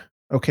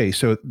 Okay,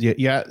 so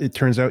yeah, it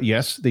turns out,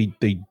 yes, they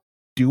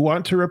do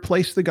want to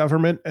replace the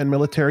government and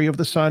military of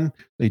the Sun.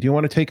 They do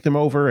want to take them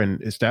over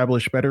and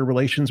establish better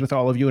relations with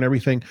all of you and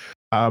everything.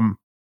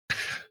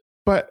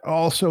 But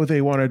also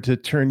they wanted to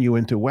turn you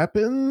into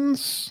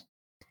weapons.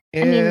 I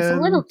mean, it's a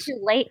little too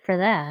late for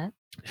that.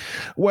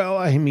 Well,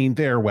 I mean,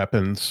 they're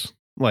weapons,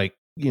 like,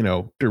 you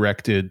know,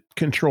 directed,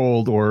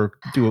 controlled, or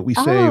do what we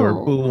say,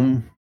 or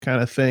boom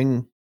kind of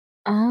thing.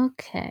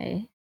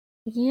 Okay.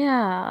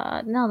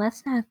 Yeah. No,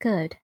 that's not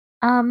good.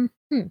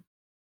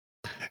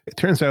 It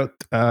turns out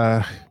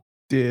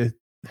the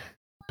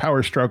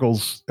power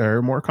struggles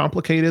are more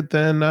complicated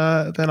than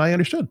I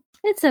understood.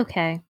 It's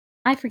okay.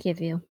 I forgive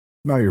you.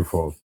 Not your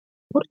fault.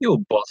 What are your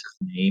boss's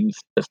names,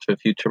 just for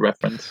future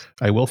reference?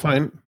 I will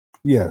find...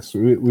 Yes,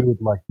 we would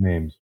like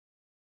names.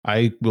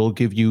 I will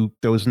give you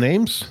those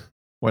names,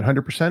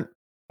 100%.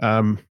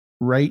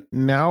 Right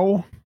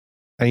now,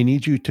 I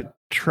need you to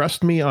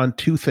trust me on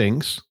two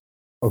things.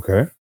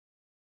 Okay.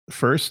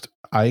 First,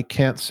 I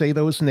can't say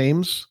those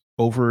names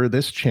over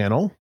this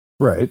channel.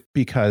 Right.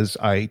 Because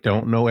I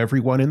don't know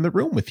everyone in the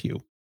room with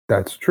you.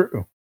 That's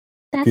true.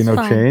 That's Do you know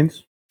fine.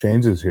 Chains?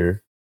 Chains is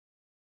here.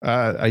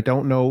 I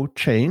don't know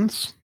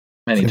Chains.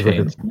 Many Seems like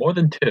chains, more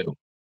than 2.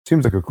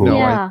 Seems like a cool. No,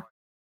 yeah.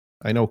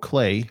 I know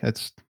Clay.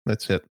 That's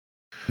it.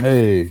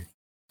 Hey,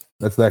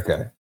 that's that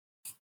guy.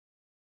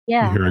 You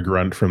Yeah. hear a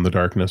grunt from the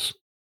darkness.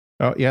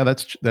 Oh yeah,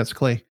 that's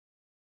Clay.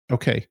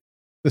 Okay.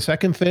 The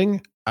second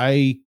thing,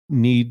 I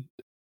need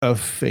a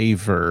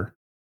favor,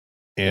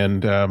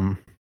 and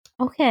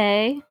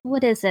Okay.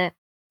 What is it?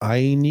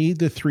 I need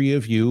the three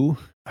of you.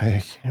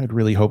 I had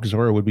really hoped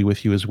Zora would be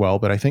with you as well,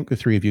 but I think the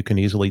three of you can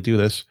easily do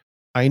this.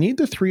 I need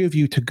the three of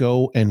you to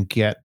go and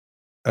get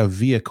a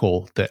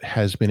vehicle that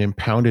has been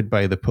impounded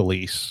by the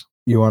police.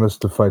 You want us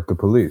to fight the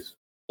police?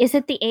 Is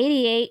it the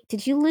 88?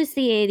 Did you lose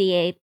the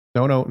 88?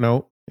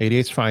 No.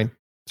 88's fine.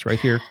 It's right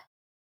here.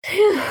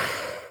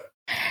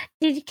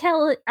 Did you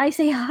tell it? I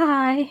say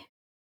hi.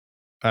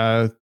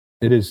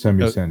 It is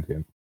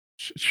semi-sentient.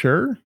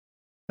 Sure.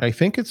 I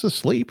think it's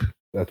asleep.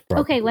 That's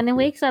probably Okay, when it true.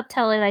 wakes up,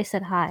 tell it I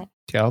said hi.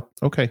 Yeah.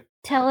 Okay.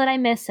 Tell it I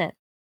miss it.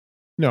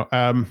 No.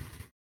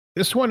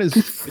 This one is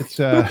it's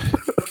a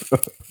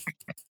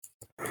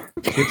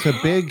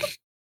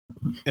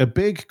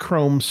big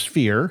chrome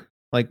sphere,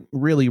 like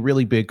really,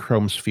 really big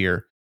chrome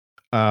sphere.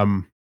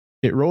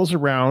 It rolls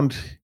around.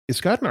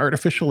 It's got an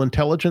artificial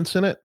intelligence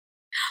in it.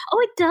 Oh,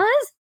 it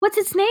does? What's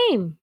its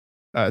name?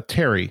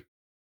 Terry.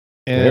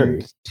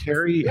 And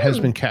Terry has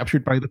been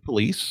captured by the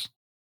police.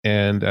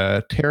 And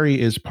Terry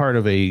is part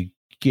of a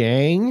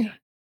gang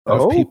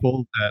of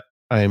people that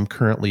I'm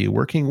currently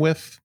working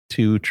with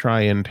to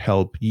try and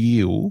help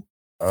you.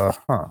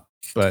 Uh-huh.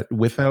 But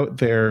without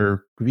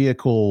their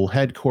vehicle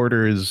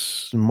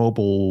headquarters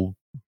mobile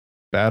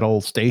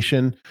battle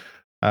station,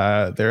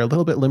 they're a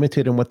little bit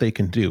limited in what they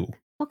can do.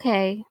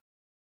 Okay.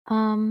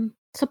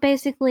 So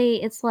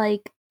basically it's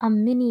like a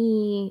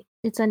mini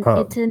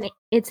Hub.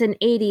 it's an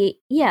 80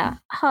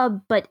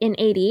 hub, but in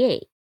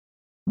 88.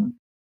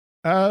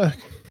 Kind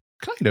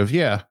of,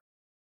 yeah.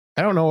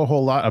 I don't know a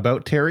whole lot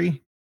about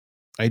Terry.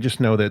 I just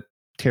know that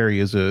Terry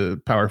is a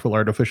powerful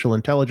artificial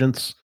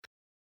intelligence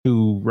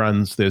who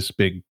runs this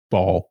big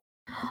ball.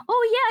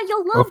 Oh yeah,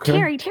 you'll love Okay.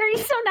 Terry.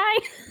 Terry's so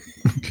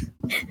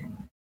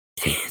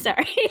nice.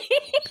 Sorry.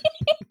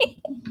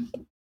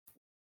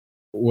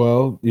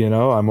 Well,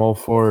 I'm all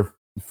for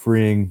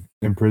freeing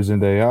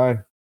imprisoned AI.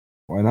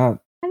 Why not?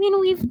 I mean,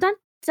 we've done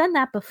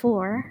that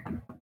before.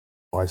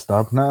 Why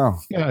stop now?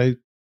 Yeah,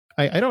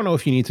 I don't know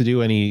if you need to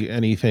do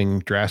anything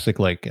drastic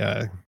like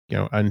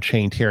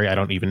unchain Terry. I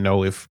don't even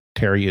know if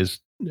Terry is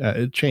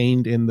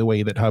chained in the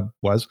way that Hub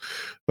was,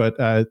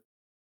 but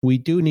we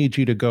do need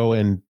you to go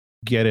and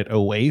get it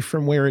away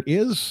from where it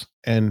is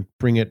and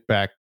bring it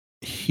back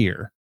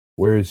here.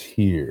 Where's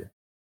here?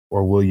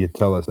 Or will you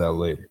tell us that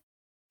later?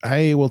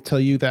 I will tell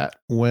you that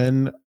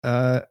when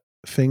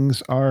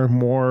things are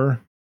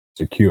more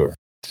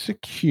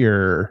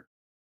Secure.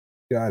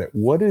 Got it.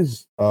 What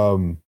is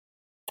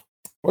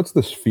what's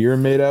the sphere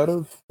made out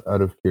of?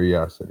 Out of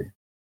curiosity.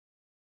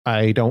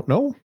 I don't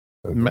know.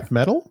 Okay.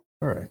 Metal?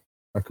 All right.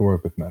 I can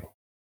work with metal.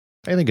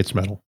 I think it's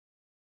metal.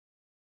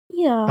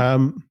 Yeah.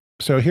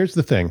 So here's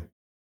the thing.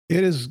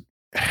 It is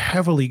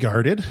heavily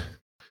guarded.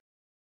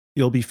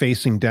 You'll be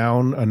facing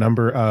down a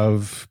number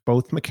of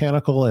both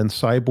mechanical and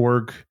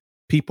cyborg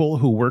people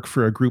who work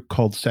for a group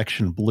called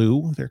Section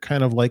Blue. They're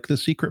kind of like the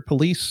secret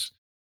police,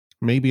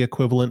 maybe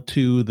equivalent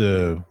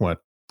to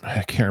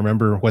I can't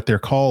remember what they're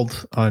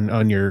called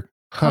on your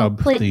hub.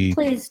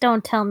 Please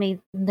don't tell me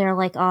they're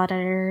like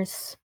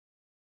auditors.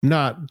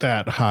 Not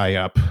that high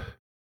up.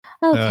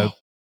 Okay.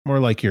 More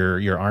like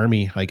your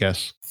army, I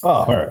guess. Oh,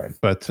 all right.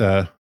 But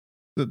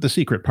the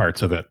secret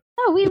parts of it.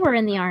 Oh, we were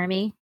in the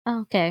army.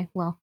 Okay,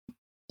 well,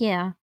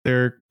 yeah.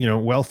 They're,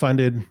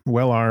 well-funded,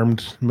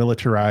 well-armed,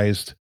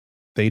 militarized.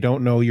 They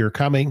don't know you're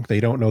coming. They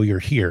don't know you're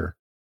here.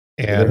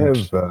 And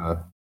do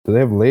they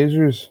have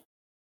lasers?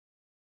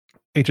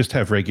 They just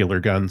have regular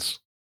guns.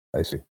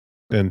 I see.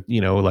 And,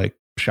 like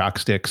shock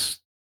sticks,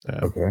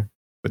 Okay.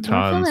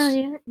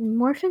 batons.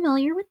 More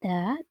familiar with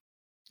that.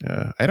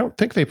 I don't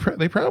think they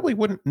probably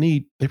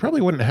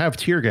wouldn't have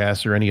tear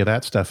gas or any of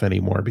that stuff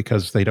anymore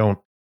because they don't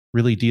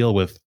really deal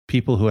with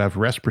people who have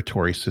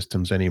respiratory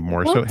systems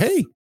anymore. So,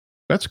 hey,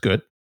 that's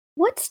good.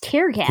 What's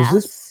tear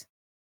gas?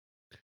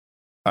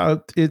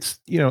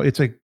 It's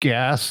a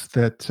gas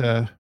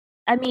that.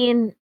 I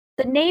mean,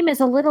 the name is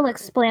a little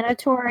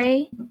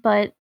explanatory,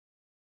 but.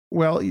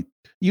 Well,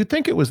 you'd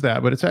think it was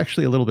that, but it's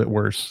actually a little bit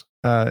worse.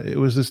 It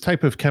was this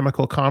type of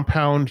chemical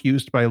compound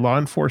used by law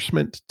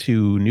enforcement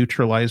to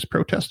neutralize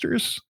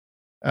protesters.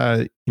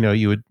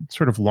 You would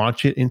sort of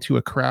launch it into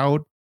a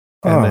crowd,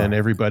 and then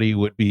everybody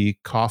would be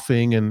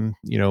coughing and,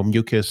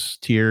 mucus,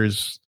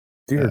 tears.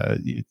 Dear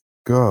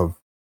Gov.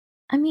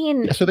 I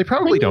mean, yeah, so they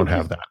probably don't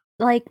have that.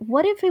 Like,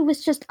 what if it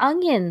was just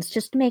onions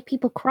just to make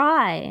people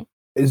cry?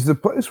 Is the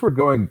place we're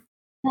going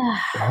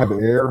have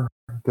air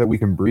that we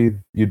can breathe?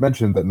 You'd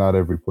mentioned that not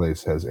every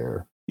place has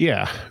air.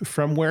 Yeah,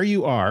 from where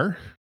you are,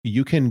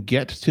 you can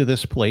get to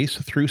this place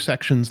through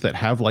sections that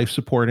have life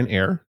support and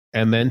air.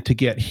 And then to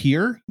get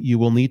here, you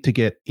will need to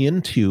get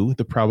into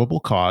the probable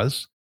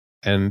cause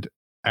and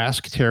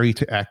ask Terry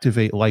to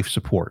activate life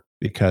support.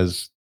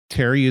 because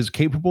Terry is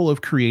capable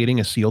of creating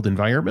a sealed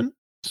environment.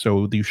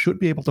 So you should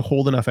be able to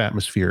hold enough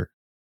atmosphere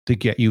to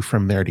get you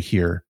from there to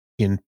here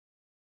in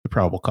the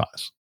probable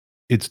cause.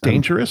 It's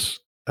dangerous,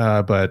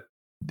 but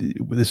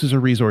this is a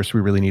resource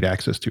we really need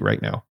access to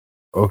right now.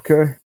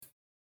 Okay.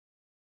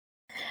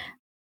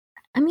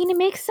 I mean, it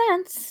makes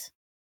sense.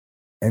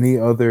 Any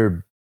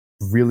other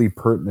really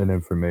pertinent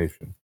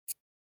information?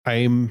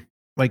 I'm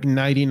like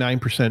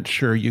 99%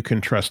 sure you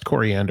can trust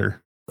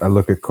Coriander. I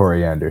look at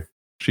Coriander.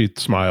 She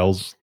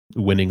smiles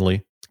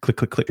winningly. Click,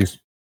 click, click.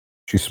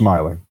 She's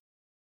smiling.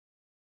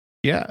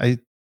 Yeah,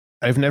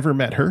 I've never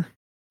met her,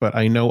 but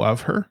I know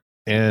of her,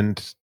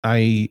 and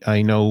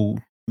I know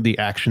the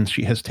actions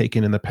she has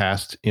taken in the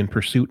past in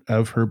pursuit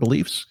of her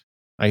beliefs.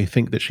 I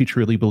think that she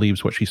truly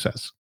believes what she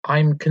says.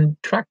 I'm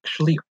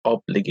contractually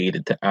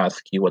obligated to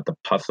ask you what the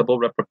possible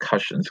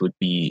repercussions would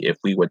be if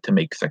we were to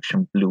make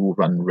Section Blue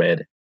run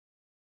red.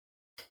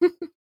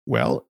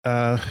 Well,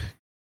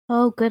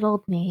 oh, good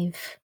old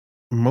Maeve.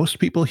 Most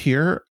people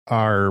here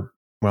are,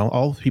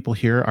 all the people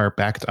here are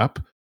backed up,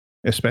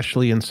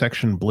 especially in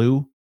Section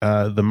Blue.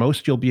 The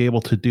most you'll be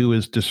able to do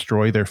is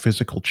destroy their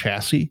physical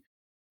chassis.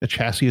 The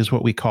chassis is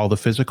what we call the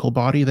physical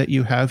body that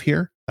you have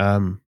here.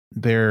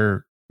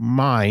 Their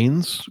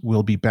minds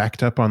will be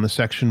backed up on the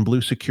Section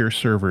Blue secure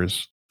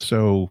servers.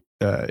 So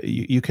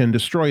you can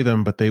destroy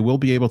them, but they will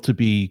be able to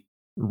be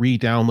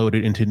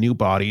re-downloaded into new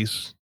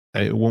bodies.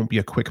 It won't be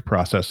a quick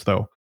process,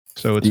 though.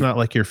 So it's not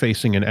like you're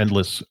facing an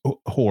endless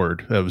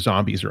horde of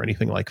zombies or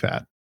anything like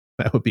that.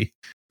 That would be,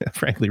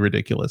 frankly,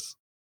 ridiculous.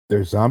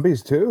 There's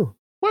zombies, too.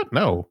 What?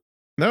 No.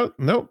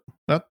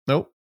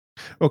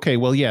 Okay,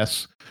 well,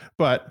 yes,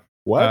 but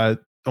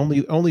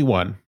only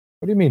one.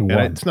 What do you mean one?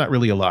 And it's not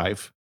really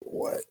alive.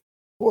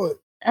 What?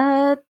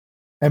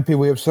 MP,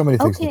 we have so many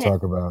things to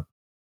talk about.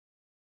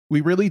 We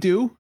really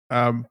do.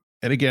 And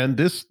again,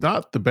 this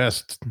not the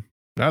best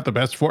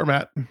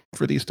format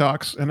for these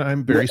talks, and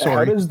I'm very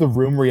sorry. How does the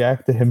room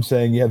react to him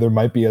saying, "Yeah, there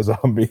might be a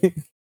zombie"?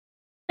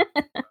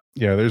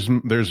 Yeah,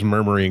 there's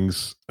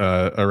murmurings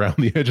around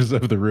the edges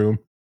of the room.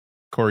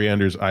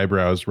 Coriander's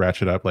eyebrows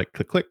ratchet up like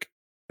click click,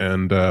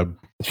 and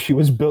she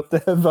was built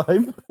to have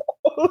eyebrows.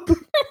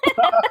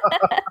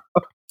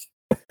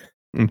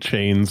 And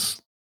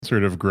Chains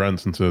sort of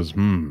grunts and says,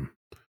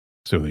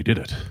 so they did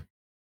it.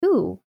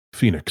 Ooh.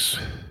 Phoenix.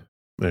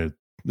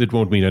 It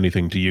won't mean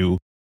anything to you.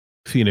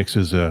 Phoenix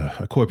is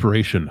a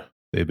corporation.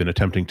 They've been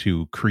attempting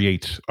to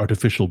create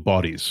artificial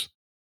bodies.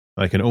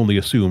 I can only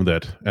assume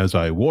that, as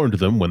I warned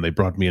them when they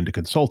brought me in to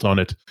consult on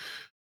it,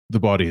 the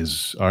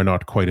bodies are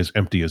not quite as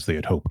empty as they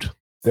had hoped.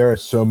 There are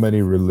so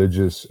many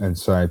religious and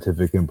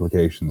scientific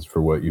implications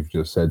for what you've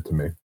just said to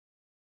me.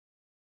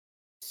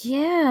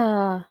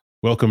 Yeah.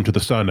 Welcome to the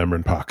sun,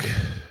 Emran Pak.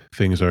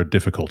 Things are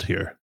difficult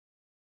here.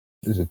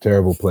 This is a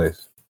terrible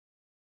place.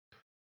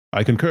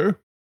 I concur.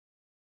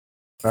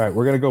 All right,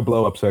 we're going to go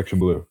blow up Section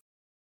Blue.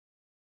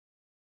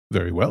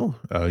 Very well.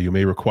 You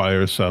may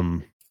require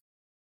some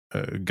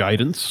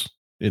guidance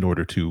in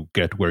order to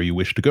get where you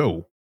wish to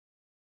go.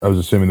 I was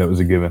assuming that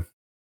was a given.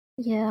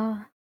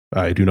 Yeah.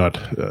 I do not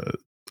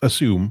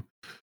assume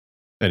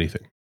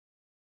anything.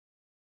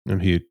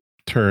 And he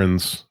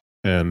turns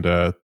and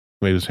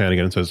waves his hand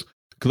again and says,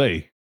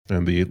 Clay.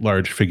 And the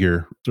large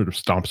figure sort of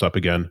stomps up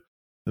again.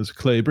 Says,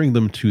 Clay, bring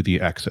them to the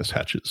access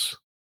hatches.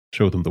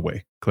 Show them the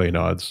way. Clay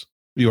nods.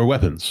 Your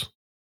weapons.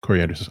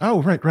 Coriander says,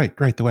 oh, right,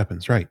 the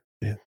weapons, right.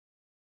 Yeah.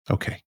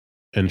 Okay.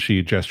 And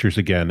she gestures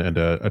again, and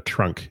a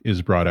trunk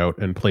is brought out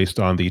and placed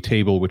on the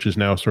table, which is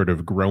now sort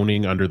of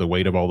groaning under the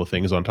weight of all the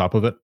things on top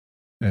of it,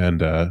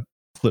 and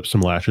flips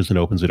some latches and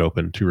opens it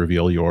open to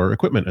reveal your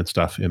equipment and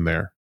stuff in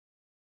there.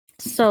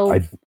 So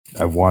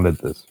I wanted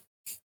this.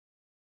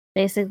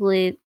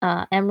 Basically,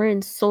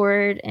 Emran's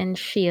sword and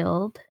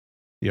shield.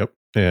 Yep.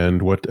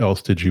 And what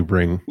else did you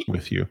bring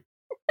with you?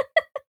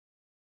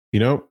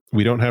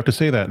 We don't have to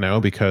say that now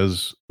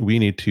because we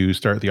need to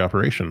start the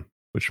operation,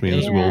 which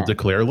means we'll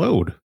declare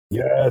load.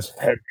 Yes,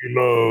 heavy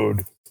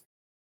load.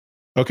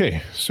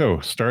 Okay, so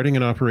starting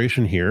an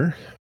operation here.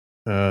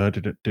 I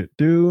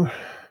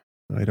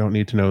don't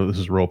need to know this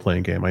is a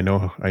role-playing game. I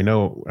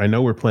know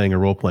we're playing a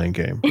role-playing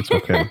game. It's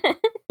okay.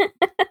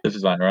 This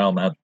is on realm,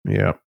 man.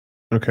 Yeah.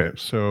 Okay,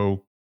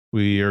 so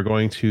we are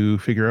going to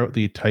figure out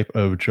the type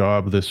of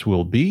job this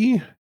will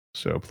be.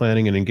 So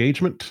planning and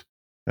engagement.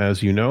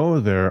 As you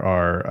know, there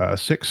are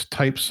 6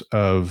 types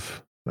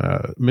of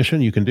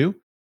mission you can do.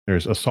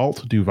 There's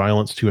assault, do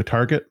violence to a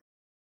target.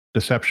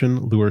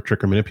 Deception, lure,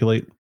 trick, or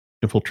manipulate.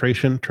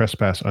 Infiltration,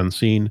 trespass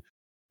unseen.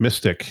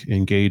 Mystic,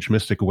 engage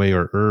mystic way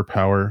or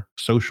power.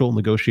 Social,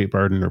 negotiate,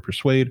 bargain, or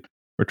persuade.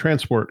 Or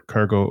transport,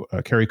 cargo,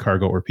 carry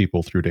cargo or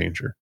people through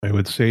danger. I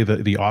would say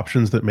that the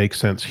options that make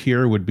sense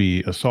here would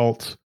be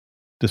assault,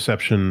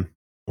 deception,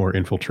 or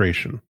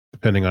infiltration,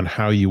 depending on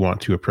how you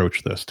want to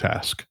approach this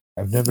task.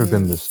 I've never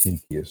been the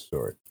sneakiest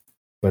sort,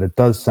 but it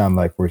does sound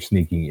like we're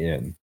sneaking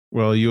in.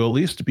 Well, you'll at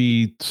least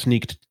be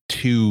sneaked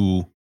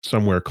to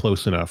somewhere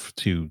close enough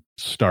to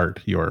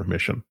start your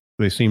mission.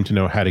 They seem to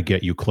know how to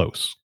get you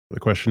close. The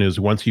question is,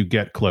 once you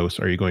get close,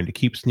 are you going to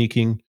keep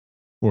sneaking,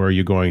 or are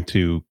you going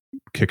to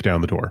kick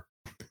down the door.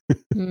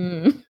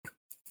 Mm.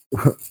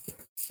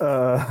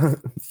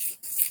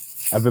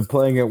 I've been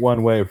playing it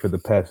one way for the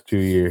past 2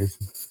 years.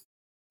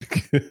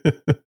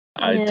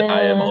 I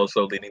am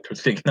also leaning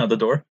towards taking out the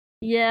door.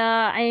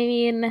 Yeah, I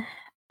mean,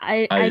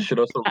 I should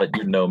also let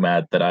you know,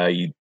 Matt, that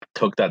I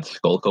took that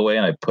skulk away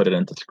and I put it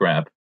into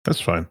scrap.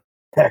 That's fine.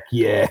 Heck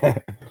yeah.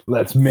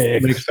 Let's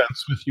mix. Makes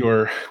sense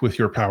with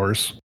your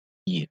powers.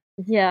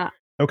 yeah.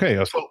 Okay,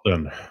 assault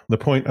then. The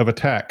point of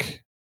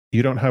attack.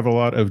 You don't have a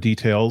lot of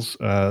details.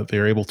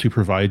 They're able to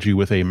provide you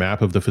with a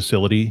map of the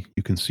facility.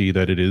 You can see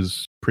that it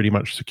is pretty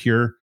much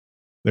secure.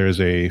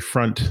 There's a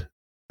front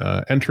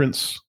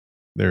entrance.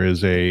 There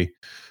is the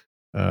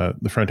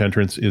front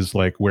entrance is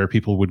like where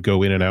people would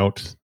go in and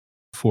out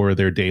for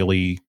their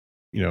daily,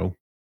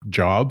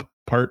 job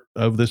part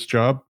of this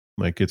job.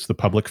 Like it's the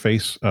public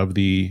face of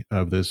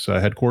this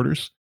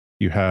headquarters.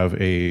 You have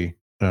a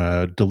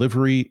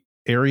delivery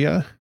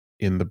area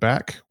in the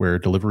back where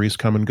deliveries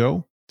come and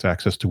go. It's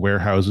access to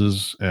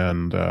warehouses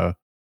and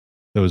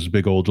those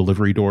big old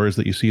delivery doors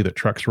that you see that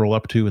trucks roll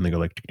up to, and they go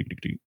like tick, tick,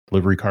 tick, tick,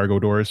 delivery cargo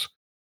doors.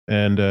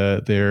 And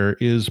there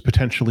is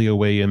potentially a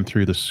way in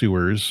through the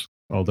sewers,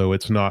 although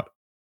it's not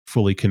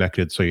fully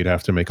connected, so you'd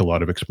have to make a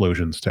lot of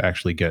explosions to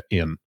actually get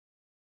in.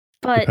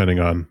 But depending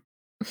on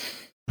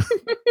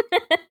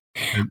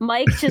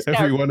Mike just got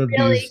every one of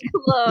really these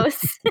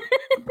close.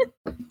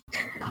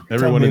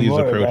 every one of these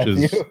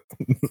approaches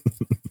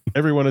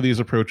every one of these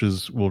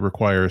approaches will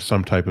require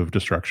some type of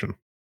destruction.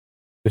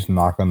 Just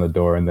knock on the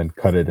door and then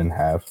cut it in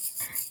half.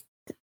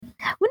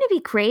 Wouldn't it be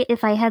great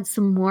if I had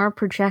some more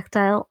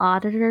projectile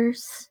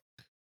auditors?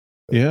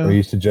 Yeah. Are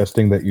you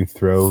suggesting that you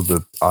throw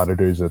the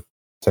auditors at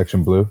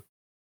Section Blue?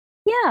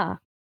 Yeah.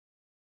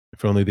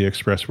 If only the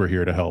Express were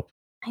here to help.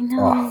 I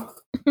know.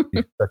 Oh,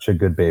 you're such a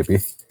good baby.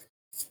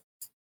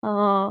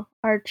 Oh,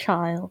 our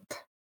child.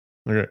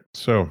 Okay,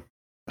 so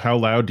how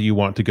loud do you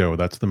want to go?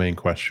 That's the main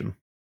question.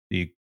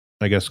 The,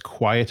 I guess,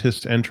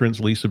 quietest entrance,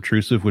 least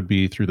obtrusive, would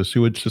be through the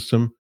sewage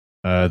system,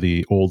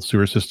 the old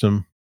sewer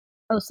system.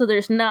 Oh, so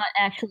there's not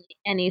actually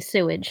any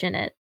sewage in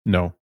it.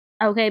 No.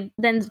 Okay,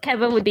 then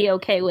Kevin would be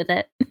okay with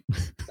it.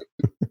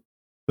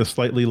 The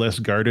slightly less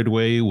guarded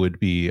way would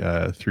be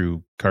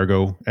through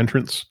cargo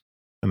entrance.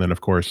 And then,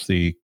 of course,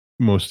 the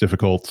most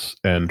difficult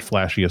and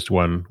flashiest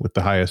one with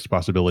the highest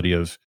possibility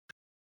of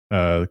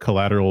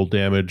collateral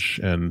damage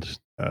and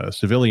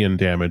civilian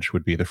damage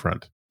would be the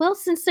front. Well,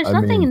 since there's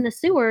nothing in the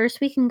sewers,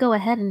 we can go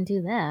ahead and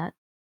do that.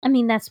 I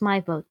mean, that's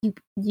my vote.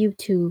 You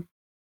two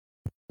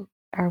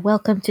are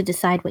welcome to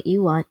decide what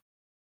you want.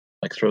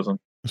 Mike's frozen.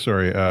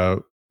 Sorry,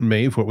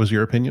 Maeve, what was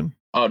your opinion?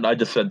 Oh, I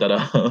just said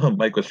that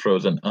Mike was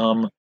frozen.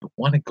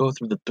 Want to go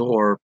through the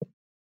door?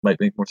 Might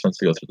make more sense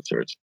to go through the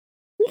sewers.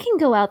 We can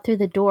go out through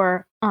the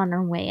door on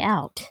our way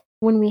out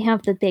when we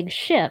have the big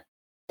ship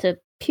to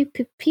pew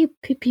pew pew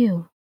pew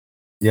pew.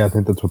 Yeah, I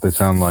think that's what they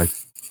sound like.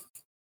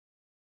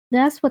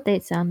 That's what they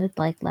sounded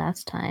like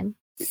last time.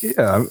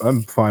 Yeah,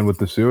 I'm fine with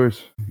the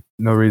sewers.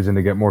 No reason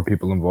to get more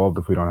people involved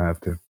if we don't have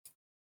to.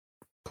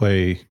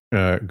 Clay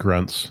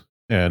grunts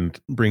and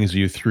brings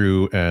you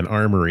through an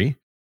armory,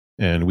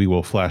 and we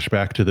will flash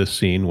back to this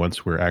scene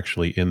once we're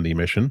actually in the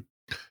mission.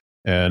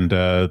 And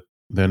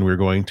then we're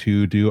going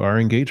to do our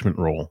engagement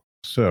roll.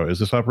 So, is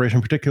this operation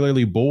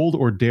particularly bold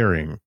or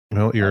daring?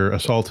 Well, you're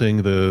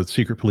assaulting the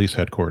secret police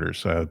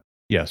headquarters.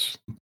 Yes.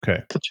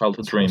 Okay. It's a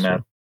childhood dream,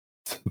 man.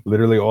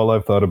 Literally all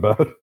I've thought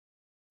about.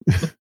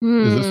 Is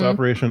this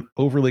operation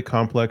overly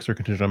complex or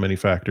contingent on many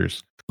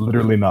factors?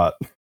 Literally not.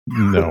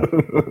 No.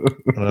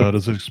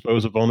 Does it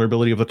expose a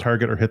vulnerability of the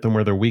target or hit them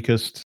where they're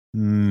weakest?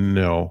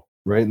 No.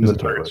 Right in Is the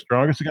the target toilet.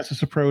 strongest against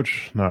this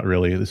approach? Not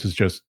really. This is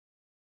just,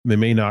 they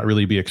may not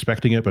really be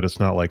expecting it, but it's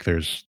not like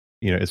there's,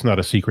 it's not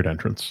a secret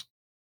entrance.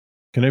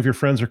 Can any of your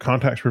friends or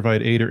contacts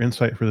provide aid or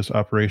insight for this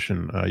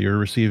operation? You're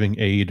receiving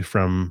aid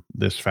from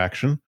this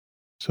faction,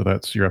 so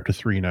you're up to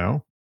 3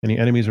 now. Any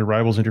enemies or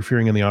rivals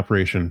interfering in the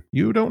operation?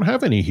 You don't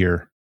have any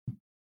here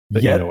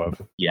that you know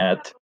of.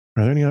 Yet.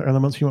 Are there any other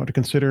elements you want to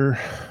consider?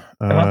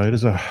 It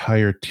is a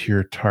higher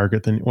tier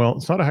target than, well,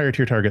 it's not a higher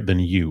tier target than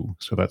you,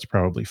 so that's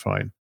probably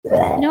fine.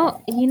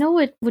 You know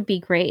what would be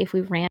great if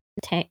we ran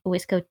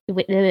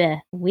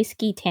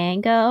Whiskey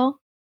Tango,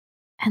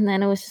 and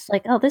then it was just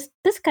like, oh, this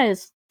guy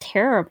is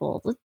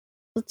terrible.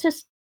 Let's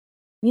just,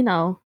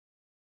 We'll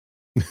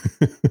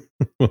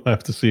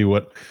have to see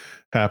what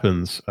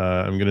happens.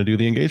 I'm going to do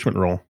the engagement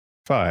roll.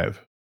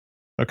 5.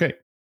 Okay.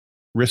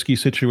 Risky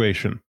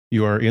situation.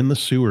 You are in the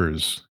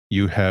sewers.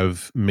 You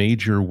have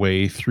made your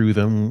way through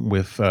them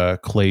with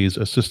Clay's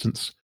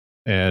assistance,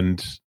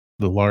 and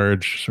the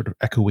large, sort of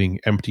echoing,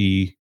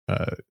 empty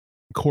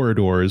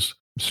corridors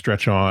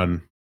stretch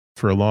on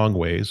for a long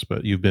ways,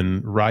 but you've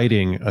been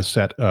riding a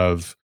set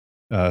of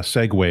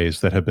segways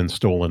that have been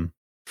stolen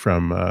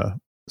from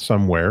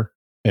somewhere.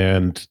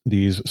 And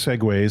these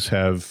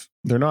segways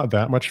they're not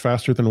that much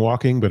faster than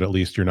walking, but at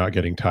least you're not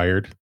getting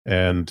tired.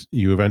 And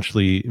you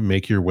eventually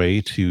make your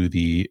way to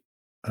the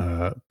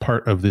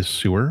part of this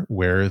sewer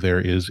where there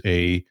is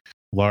a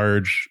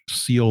large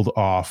sealed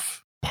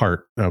off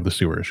part of the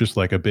sewer. It's just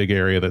like a big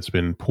area that's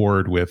been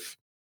poured with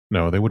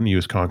No, they wouldn't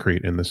use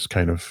concrete in this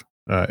kind of.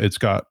 It's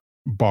got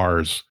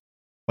bars,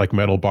 like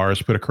metal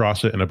bars put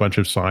across it, and a bunch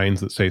of signs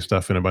that say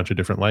stuff in a bunch of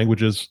different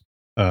languages.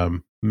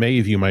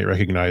 Maeve, you might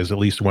recognize at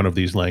least one of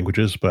these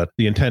languages, but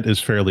the intent is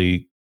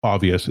fairly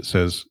obvious. It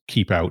says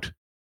keep out.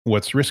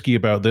 What's risky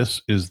about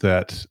this is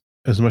that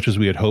as much as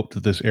we had hoped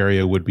that this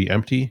area would be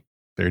empty,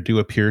 there do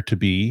appear to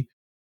be,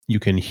 you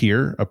can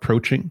hear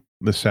approaching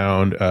the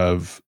sound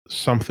of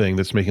something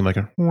that's making like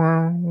a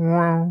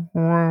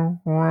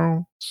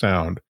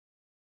sound.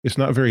 It's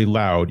not very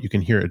loud. You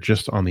can hear it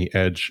just on the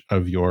edge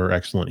of your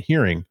excellent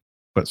hearing,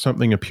 but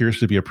something appears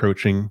to be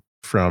approaching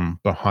from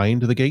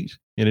behind the gate.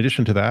 In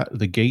addition to that,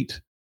 the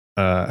gate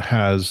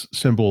has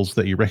symbols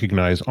that you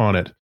recognize on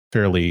it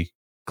fairly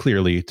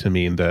clearly to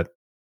mean that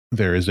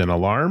there is an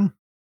alarm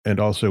and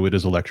also it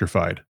is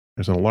electrified.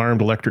 There's an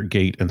alarmed electric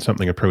gate and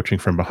something approaching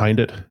from behind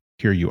it.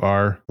 Here you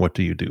are. What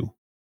do you do?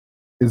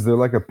 Is there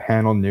like a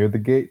panel near the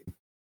gate?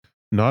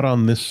 Not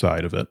on this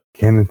side of it.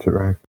 Can't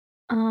interact.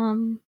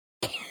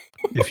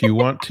 If you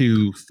want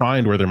to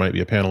find where there might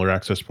be a panel or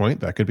access point,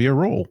 that could be a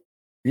roll.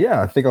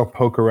 Yeah, I think I'll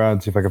poke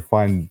around, see if I can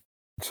find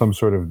some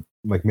sort of,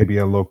 like maybe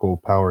a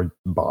local powered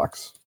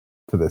box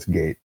to this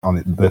gate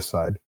on this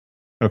side.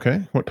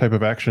 Okay. What type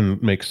of action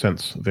makes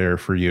sense there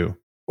for you?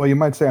 Well, you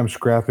might say I'm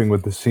scrapping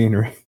with the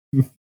scenery.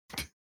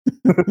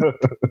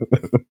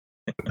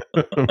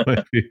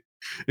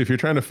 If you're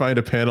trying to find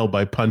a panel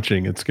by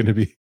punching, it's going to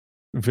be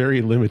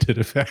very limited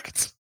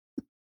effects.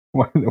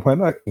 Why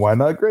not? Why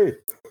not? Great.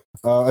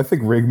 I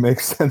think rig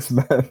makes sense,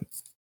 man.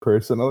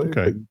 Personally,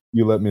 okay.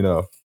 You let me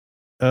know.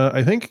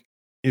 I think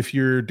if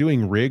you're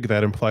doing rig,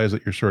 that implies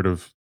that you're sort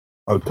of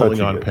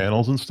pulling on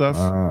panels and stuff.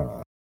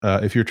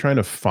 If you're trying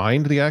to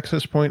find the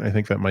access point, I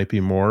think that might be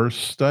more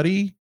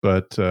study.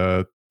 But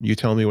you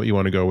tell me what you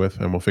want to go with,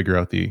 and we'll figure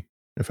out the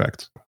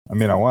effects. I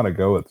mean, I want to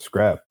go with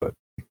scrap, but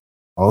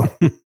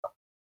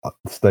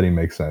study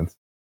makes sense.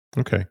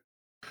 Okay.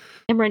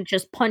 Imran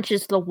just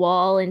punches the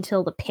wall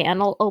until the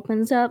panel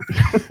opens up.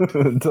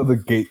 Until the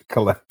gate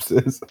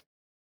collapses.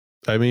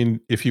 I mean,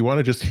 if you want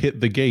to just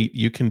hit the gate,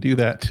 you can do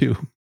that too.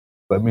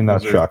 Let me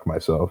not shock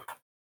myself.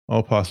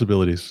 All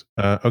possibilities.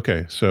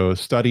 Okay, so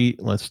study.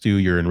 Let's do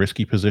you're in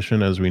risky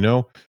position, as we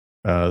know.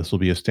 This will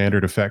be a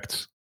standard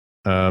effects.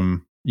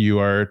 You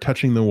are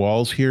touching the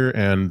walls here,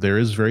 and there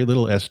is very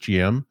little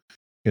SGM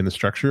in the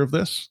structure of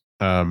this.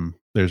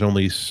 There's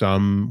only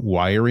some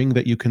wiring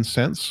that you can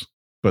sense,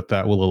 but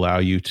that will allow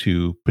you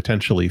to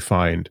potentially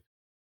find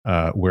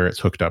where it's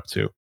hooked up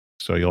to.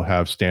 So you'll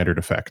have standard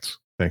effects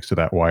thanks to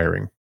that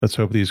wiring. Let's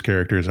hope these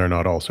characters are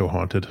not also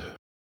haunted.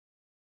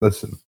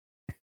 Listen.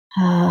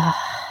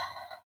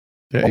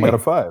 Hey. 1 out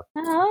of 5.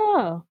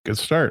 Oh. Good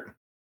start.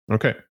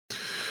 Okay.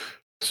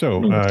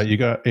 So you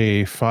got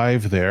a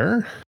 5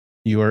 there.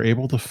 You are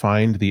able to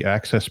find the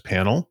access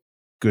panel.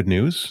 Good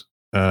news.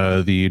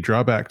 The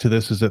drawback to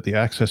this is that the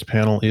access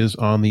panel is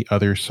on the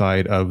other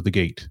side of the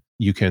gate.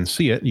 You can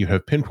see it. You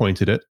have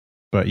pinpointed it,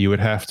 but you would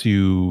have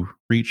to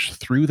reach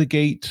through the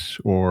gate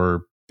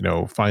or,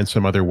 find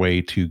some other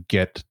way to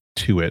get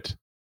to it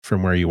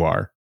from where you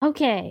are.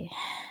 Okay.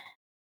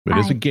 But it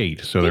is a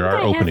gate, so there are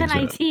openings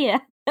in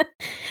it.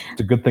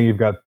 It's a good thing you've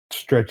got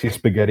stretchy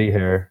spaghetti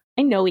hair.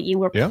 I know what you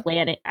were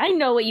planning. I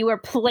know what you were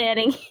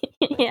planning.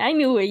 I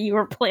knew what you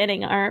were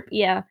planning, Arp.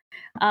 Yeah.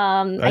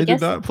 I did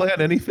not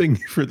plan anything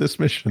for this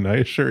mission, I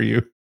assure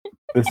you.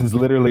 This is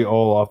literally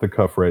all off the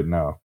cuff right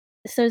now.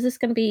 So is this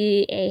going to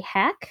be a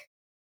hack?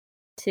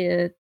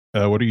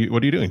 What are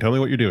you doing? Tell me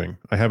what you're doing.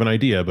 I have an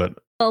idea, but...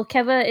 Well,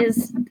 Keva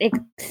is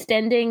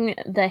extending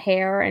the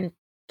hair and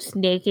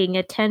snaking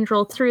a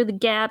tendril through the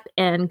gap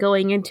and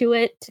going into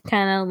it to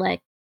kind of like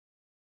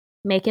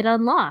make it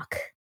unlock.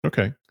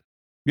 Okay.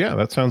 Yeah,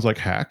 that sounds like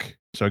hack.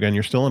 So again,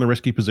 you're still in a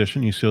risky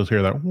position. You still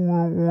hear that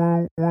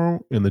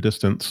in the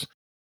distance.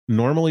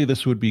 Normally,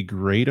 this would be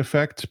great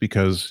effect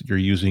because you're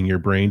using your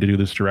brain to do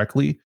this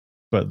directly.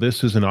 But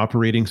this is an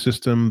operating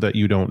system that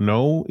you don't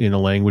know in a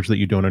language that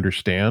you don't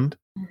understand.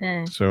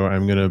 Okay. So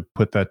I'm going to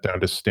put that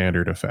down to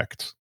standard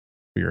effects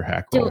for your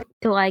hack roll.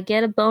 Do I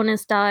get a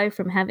bonus die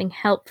from having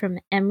help from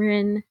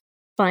Emran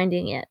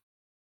finding it?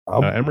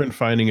 Emran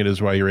finding it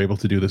is why you're able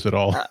to do this at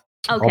all.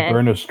 Okay. I'll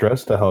burn a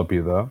stress to help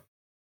you, though.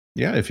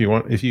 Yeah, if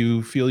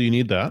you feel you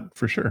need that,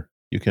 for sure.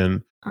 You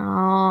can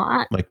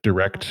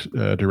direct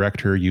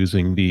her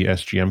using the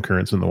SGM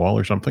currents in the wall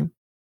or something.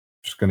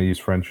 Just going to use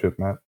friendship,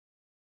 Matt.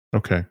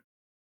 Okay.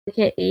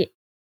 Okay,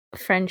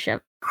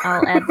 friendship.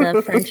 I'll add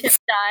the friendship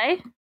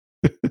die.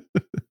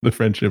 The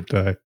friendship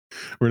die.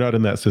 We're not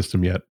in that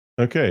system yet.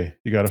 Okay,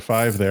 you got a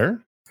 5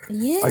 there.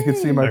 Yeah. I can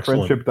see my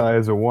friendship die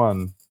as a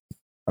 1.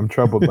 I'm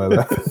troubled by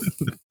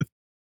that.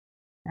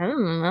 I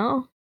don't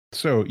know.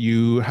 So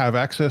you have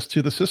access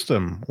to the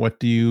system. What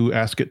do you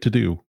ask it to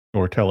do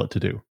or tell it to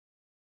do?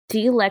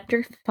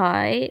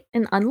 De-electrify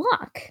and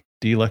unlock.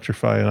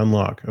 De-electrify and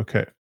unlock.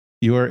 Okay.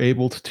 You are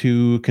able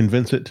to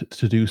convince it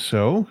to do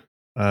so.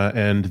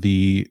 And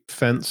the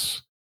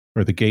fence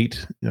or the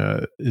gate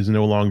is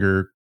no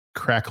longer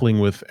crackling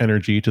with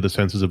energy to the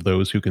senses of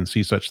those who can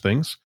see such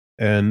things.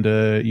 And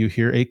you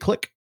hear a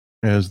click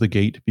as the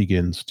gate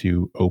begins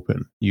to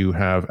open. You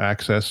have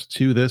access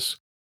to this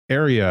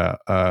area.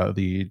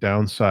 The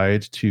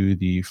downside to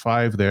the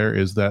 5 there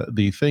is that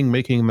the thing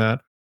making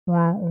that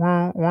wah,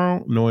 wah, wah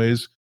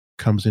noise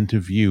comes into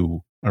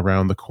view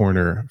around the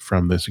corner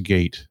from this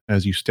gate.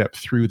 As you step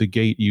through the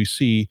gate, you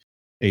see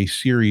a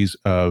series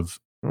of,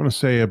 I want to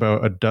say,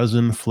 about a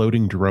dozen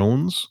floating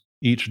drones.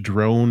 Each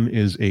drone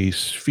is a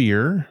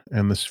sphere,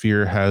 and the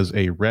sphere has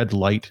a red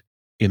light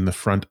in the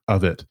front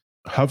of it.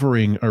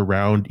 Hovering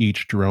around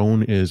each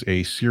drone is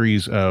a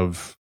series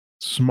of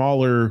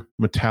smaller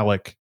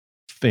metallic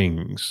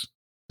things.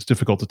 It's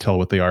difficult to tell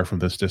what they are from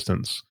this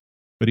distance,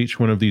 but each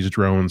one of these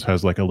drones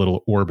has like a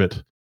little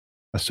orbit,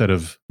 a set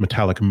of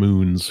metallic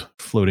moons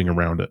floating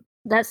around it.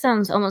 That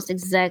sounds almost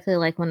exactly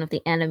like one of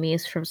the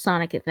enemies from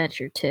Sonic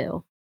Adventure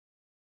 2.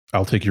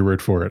 I'll take your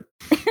word for it.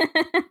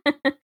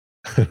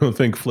 I don't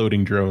think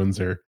floating drones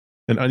are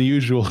an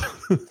unusual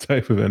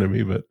type of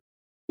enemy, but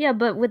yeah,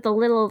 but with the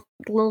little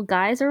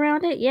guys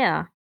around it,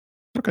 yeah.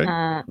 Okay.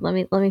 Let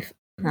me.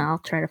 I'll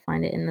try to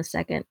find it in a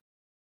second.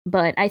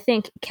 But I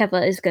think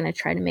Keva is going to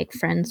try to make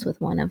friends with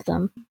one of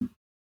them.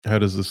 How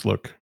does this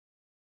look?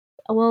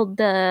 Well,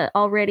 the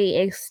already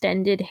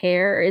extended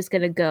hair is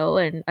going to go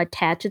and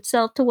attach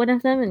itself to one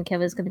of them, and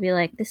Keva's going to be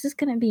like, "This is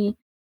going to be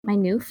my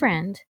new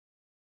friend."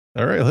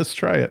 All right, let's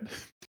try it.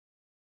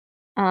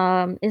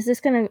 Is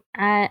this going to?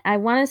 I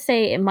want to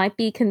say it might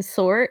be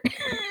consort.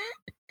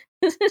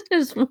 This is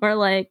just more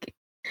like,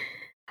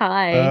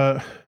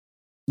 hi.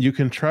 You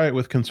can try it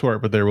with consort,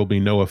 but there will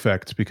be no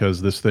effect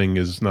because this thing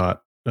is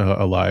not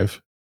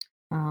alive.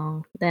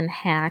 Oh, then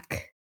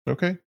hack.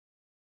 Okay.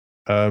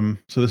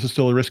 So this is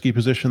still a risky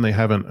position. They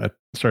haven't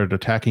started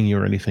attacking you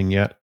or anything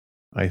yet.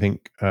 I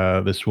think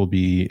this will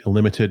be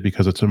limited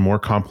because it's a more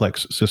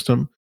complex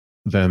system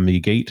than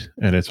the gate,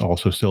 and it's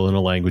also still in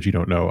a language you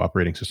don't know,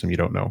 operating system you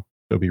don't know.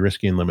 It'll be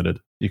risky and limited.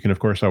 You can, of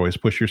course, always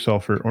push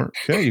yourself for.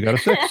 Okay, you got a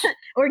 6.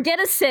 Or get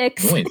a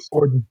 6.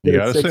 Or you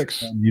got a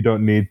 6. You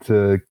don't need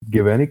to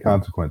give any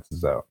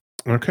consequences out.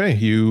 Okay,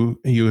 you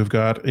have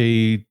got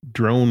a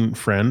drone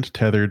friend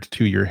tethered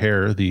to your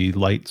hair. The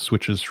light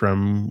switches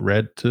from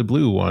red to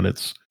blue on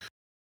its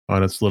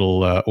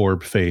little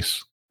orb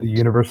face. The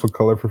universal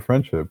color for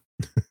friendship.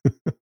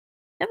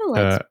 Never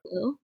likes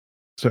blue.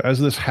 So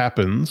as this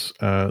happens,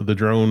 the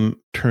drone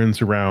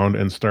turns around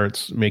and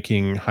starts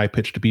making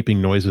high-pitched beeping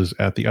noises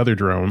at the other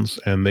drones,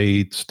 and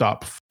they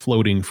stop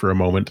floating for a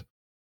moment,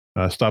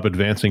 stop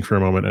advancing for a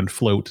moment, and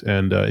float.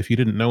 And if you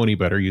didn't know any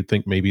better, you'd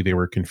think maybe they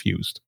were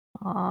confused.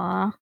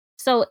 Aww.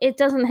 So it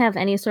doesn't have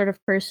any sort of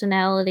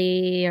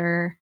personality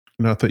or...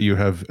 Not that you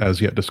have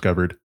as yet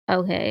discovered.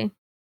 Okay.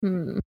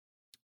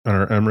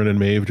 Are Emran and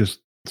Maeve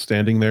just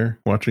standing there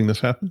watching this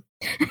happen?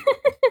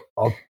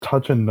 I'll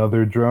touch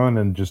another drone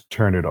and just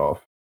turn it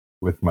off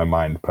with my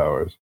mind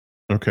powers.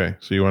 Okay,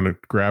 so you want to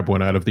grab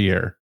one out of the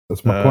air.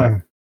 That's my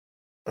plan.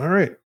 All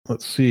right,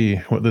 let's see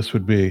what this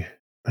would be.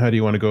 How do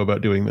you want to go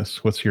about doing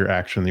this? What's your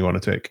action you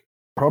want to take?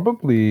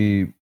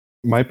 Probably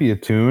might be a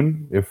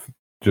tune, if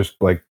just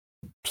like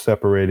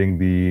separating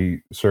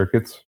the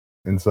circuits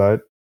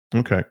inside.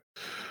 Okay.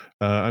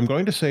 I'm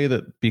going to say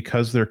that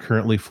because they're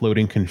currently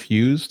floating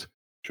confused,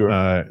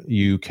 sure,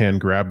 you can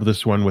grab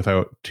this one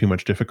without too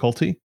much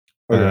difficulty.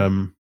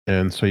 Okay.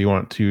 And so you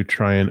want to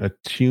try and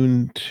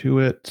attune to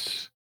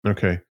it.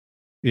 Okay.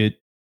 It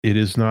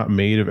is not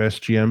made of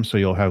SGM, so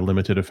you'll have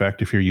limited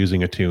effect if you're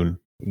using a tune.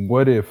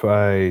 What if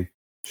I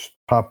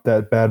popped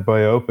that bad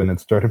boy open and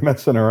started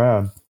messing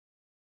around?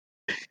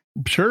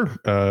 Sure.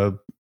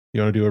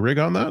 You want to do a rig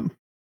on that?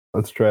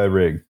 Let's try a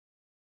rig.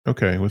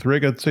 Okay. With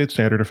rig, I'd say it's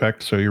standard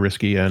effect, so you're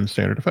risky and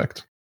standard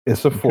effect.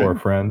 It's a 4,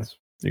 friends.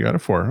 You got a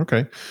 4.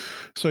 Okay.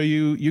 So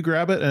you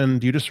grab it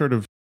and you just sort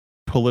of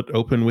pull it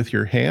open with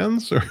your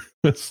hands, or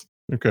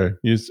okay,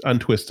 you just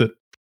untwist it.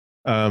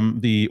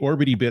 The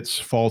orbity bits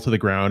fall to the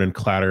ground and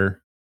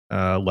clatter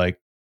like,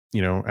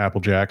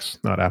 Apple Jacks,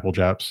 not Apple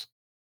Japs.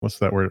 What's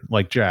that word?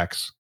 Like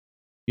jacks,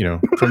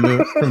 from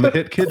the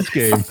hit kids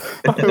game.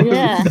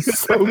 Yeah.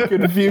 So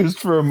confused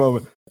for a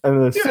moment.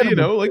 And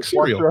like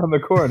cereal around the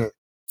corner.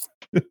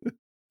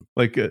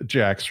 Like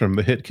jacks from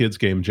the hit kids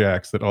game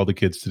Jacks that all the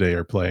kids today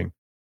are playing.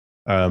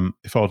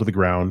 They fall to the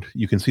ground.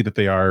 You can see that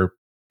they are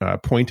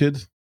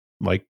pointed,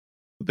 like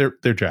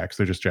they're jacks.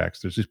 They're just jacks.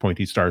 There's these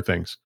pointy star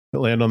things that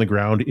land on the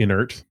ground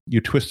inert.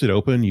 You twist it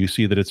open. You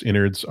see that its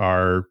innards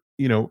are,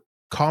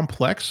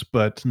 complex,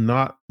 but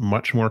not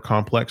much more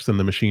complex than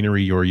the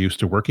machinery you're used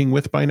to working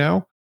with by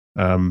now.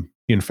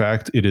 In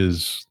fact, it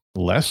is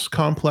less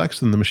complex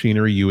than the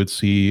machinery you would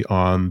see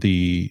on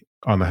the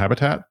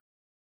Habitat,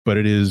 but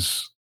it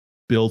is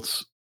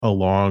built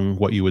along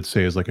what you would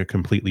say is like a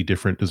completely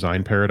different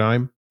design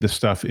paradigm. This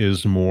stuff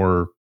is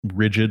more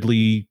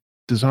rigidly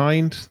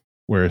designed,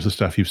 whereas the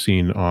stuff you've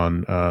seen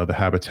on the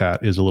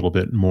Habitat is a little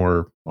bit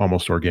more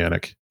almost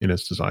organic in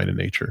its design and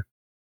nature.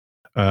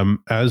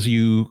 As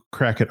you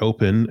crack it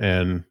open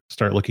and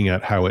start looking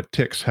at how it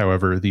ticks,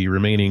 however, the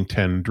remaining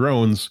 10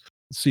 drones,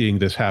 seeing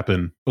this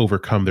happen,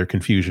 overcome their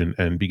confusion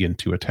and begin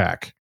to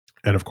attack.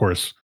 And of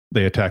course,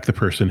 they attack the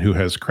person who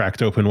has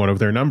cracked open one of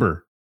their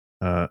number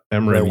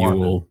Emran, you wanted.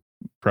 will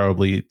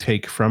probably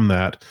take from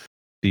that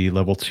the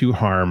level 2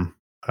 harm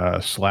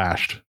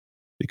slashed,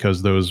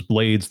 because those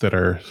blades that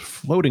are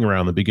floating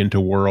around them begin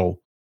to whirl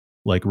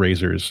like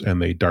razors,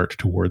 and they dart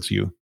towards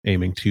you,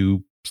 aiming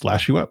to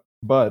slash you up.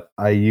 But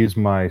I use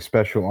my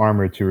special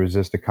armor to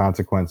resist the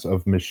consequence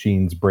of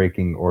machines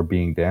breaking or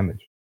being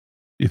damaged.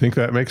 You think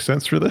that makes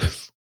sense for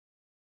this?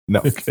 No,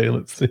 Okay,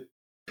 let's see.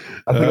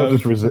 I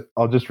think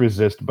I'll just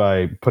resist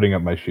by putting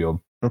up my shield.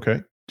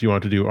 Okay. Do you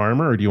want to do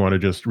armor, or do you want to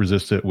just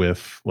resist it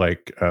with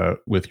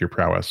your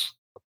prowess?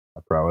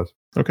 My prowess.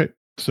 Okay.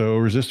 So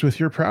resist with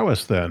your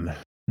prowess then,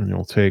 and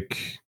you'll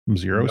take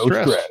 0 No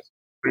stress.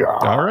 Yeah.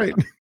 All right.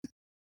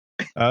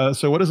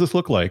 So what does this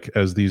look like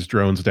as these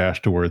drones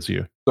dash towards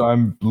you? So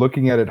I'm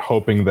looking at it,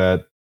 hoping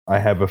that I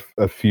have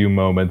a few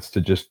moments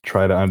to just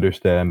try to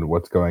understand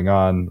what's going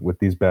on with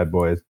these bad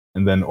boys,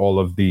 and then all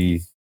of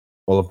the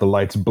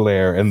lights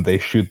blare and they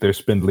shoot their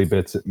spindly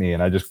bits at me,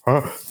 and I just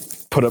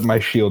put up my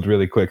shield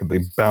really quick, and they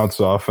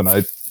bounce off, and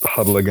I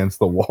huddle against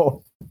the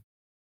wall.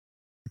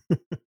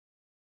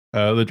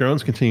 The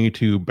drones continue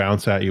to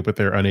bounce at you, but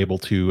they're unable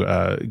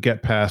to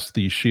get past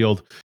the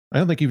shield. I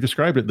don't think you've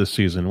described it this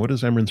season. What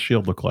does Emran's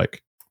shield look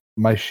like?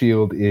 My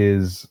shield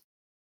is,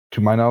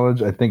 to my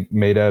knowledge, I think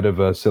made out of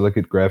a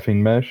silicate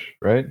graphene mesh,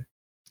 right?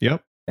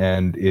 Yep.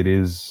 And it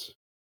is,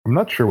 I'm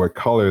not sure what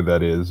color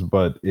that is,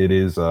 but it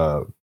is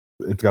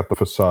it's got the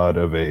facade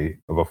of a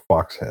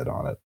fox head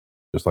on it,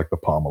 just like the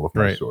pommel of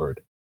my sword.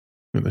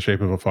 In the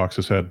shape of a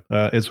fox's head.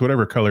 It's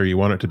whatever color you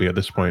want it to be at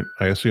this point.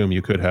 I assume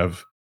you could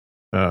have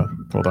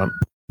hold on.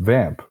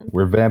 Vamp.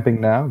 We're vamping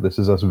now. This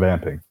is us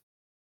vamping.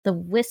 The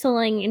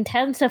whistling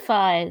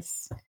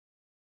intensifies.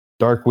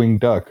 Darkwing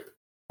Duck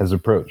has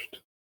approached.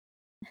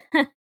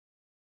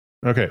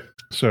 Okay,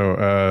 so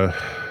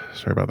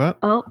sorry about that.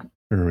 Oh,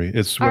 where are we?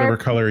 It's whatever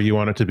color you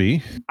want it to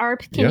be.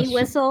 Arp, can you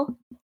whistle?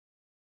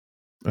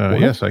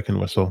 Yes, I can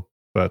whistle,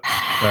 but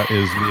that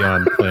is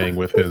Leon playing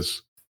with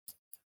his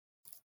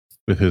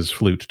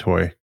flute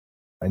toy.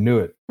 I knew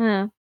it.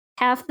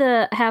 Half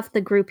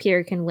the group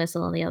here can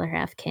whistle, and the other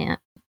half can't.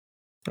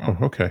 Oh,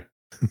 okay.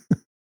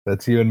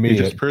 That's you and me. You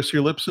just purse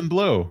your lips and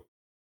blow.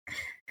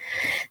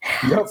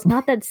 Yep. It's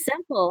not that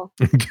simple.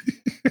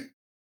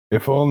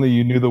 If only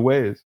you knew the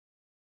ways.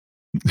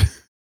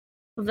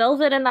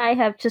 Velvet and I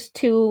have just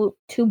too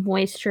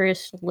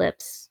moisturous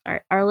lips.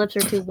 Our lips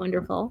are too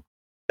wonderful.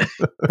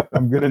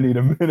 I'm gonna need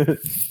a minute.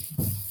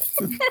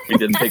 We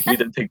didn't take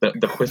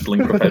the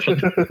whistling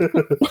profession.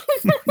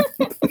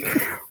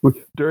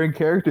 During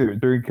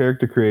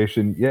character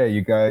creation, yeah, you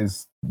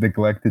guys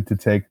neglected to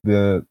take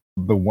the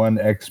 1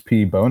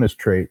 XP bonus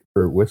trait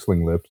for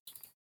whistling lips.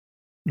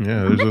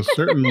 Yeah, there's a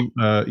certain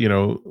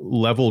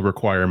level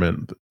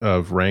requirement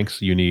of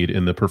ranks you need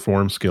in the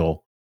perform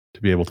skill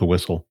to be able to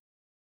whistle.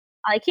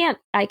 I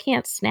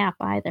can't snap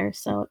either,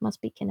 so it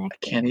must be connected.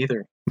 I can't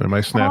either. And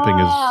my snapping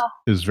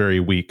is very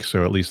weak,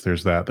 so at least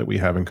there's that we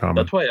have in common.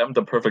 That's why I'm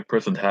the perfect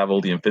person to have all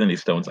the Infinity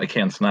Stones. I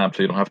can't snap,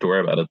 so you don't have to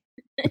worry about it.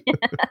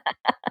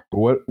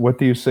 What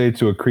do you say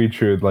to a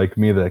creature like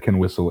me that can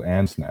whistle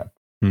and snap?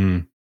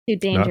 Too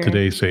dangerous. Not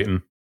today,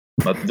 Satan.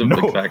 No,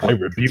 exactly. I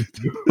rebuke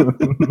you.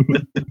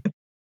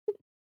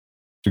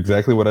 It's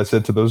exactly what I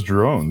said to those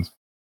drones.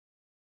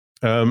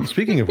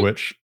 Speaking of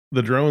which,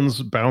 the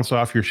drones bounce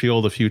off your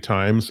shield a few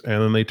times,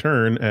 and then they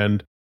turn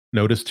and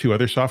notice 2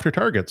 other softer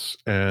targets,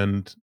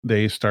 and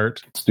they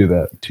start Let's do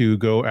that. to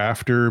go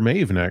after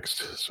Maeve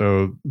next.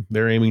 So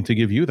they're aiming to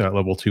give you that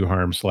level 2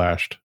 harm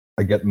slashed.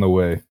 I get in the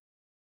way.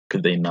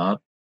 Could they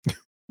not?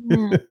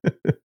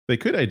 They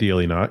could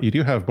ideally not. You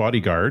do have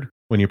Bodyguard.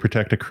 When you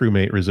protect a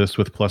crewmate, resist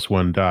with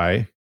 +1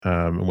 die.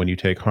 When you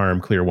take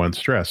harm, clear 1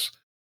 stress.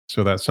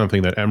 So that's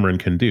something that Emran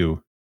can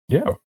do.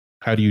 Yeah.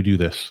 How do you do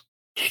this?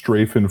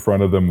 Strafe in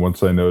front of them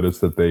once I notice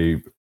that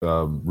they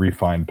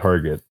refine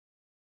target.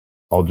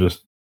 I'll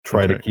just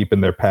try to keep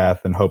in their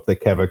path and hope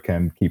that Keva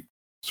can keep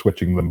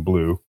switching them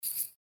blue.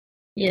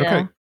 Yeah.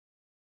 Okay.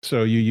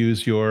 So you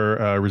use your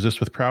resist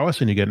with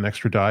prowess, and you get an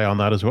extra die on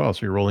that as well.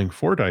 So you're rolling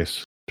 4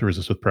 dice to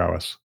resist with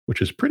prowess,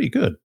 which is pretty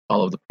good.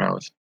 All of the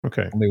prowess.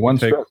 Okay. Only 1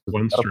 take stress.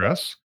 1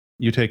 stress.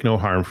 You take no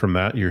harm from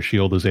that. Your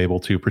shield is able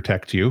to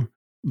protect you.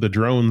 The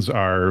drones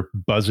are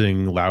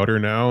buzzing louder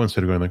now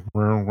instead of going like,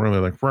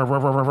 they're like,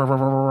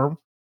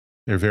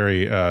 they're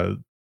very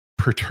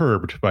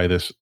perturbed by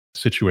this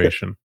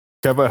situation.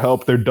 Keva,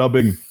 help! They're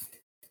dubbing.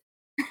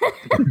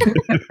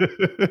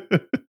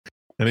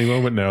 Any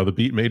moment now, the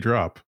beat may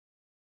drop.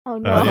 Oh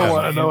no! I don't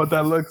want to know what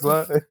that looks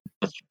like.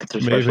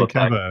 Maeve and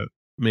Keva,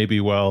 maybe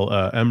while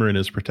Emran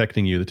is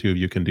protecting you, the 2 of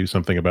you can do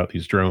something about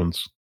these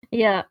drones.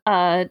 Yeah.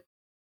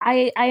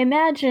 I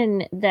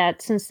imagine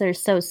that since they're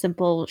so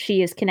simple,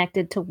 she is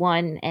connected to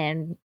one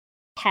and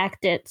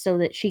hacked it so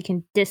that she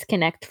can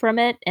disconnect from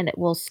it and it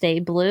will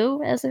stay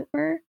blue, as it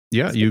were.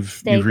 Yeah,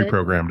 you've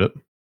reprogrammed it.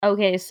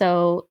 Okay,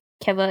 so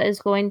Keva is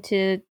going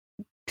to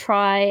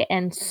try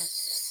and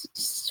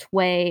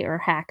sway or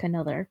hack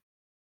another.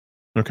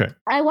 Okay.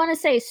 I want to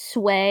say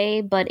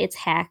sway, but it's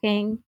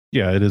hacking.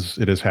 Yeah, it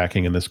is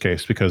hacking in this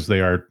case because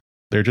they're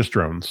just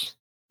drones.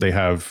 They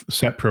have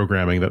set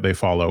programming that they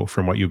follow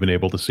from what you've been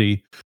able to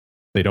see.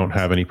 They don't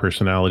have any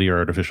personality or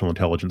artificial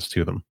intelligence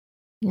to them.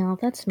 No,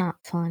 that's not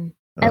fun.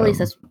 At least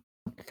that's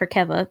for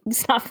Keva.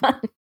 It's not fun.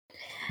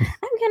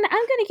 I'm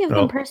gonna give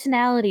them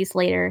personalities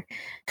later.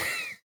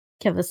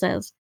 Keva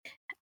says.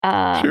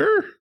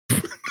 Sure.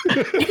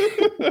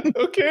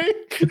 Okay.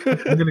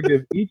 I'm gonna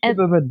give each of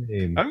them a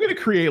name. I'm gonna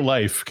create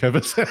life,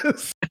 Keva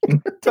says.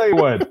 Tell you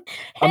what,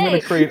 I'm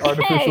gonna create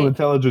artificial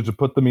intelligence and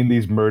put them in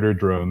these murder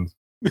drones.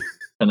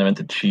 And them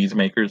into cheese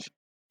makers.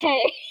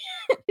 Hey,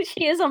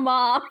 she is a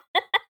mom.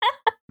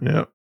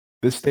 Yeah.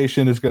 This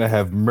station is gonna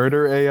have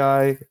murder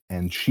AI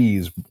and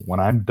cheese when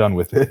I'm done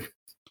with it.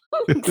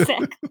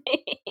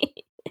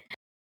 Exactly.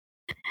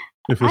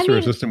 If this were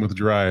a system with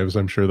drives,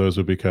 I'm sure those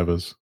would be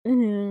Keva's.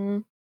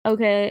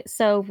 Okay,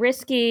 so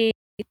risky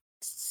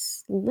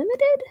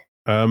limited?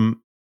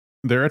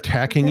 They're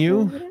attacking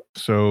you,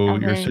 so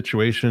your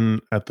situation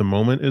at the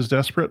moment is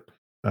desperate.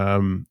 How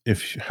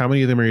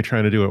many of them are you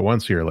trying to do at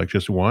once here? Like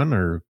just one,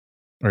 or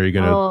are you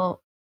gonna?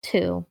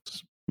 Two.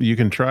 You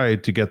can try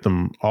to get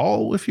them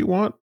all if you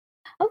want.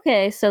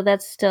 Okay, so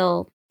that's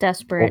still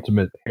desperate.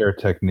 Ultimate hair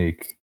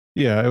technique.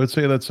 Yeah, I would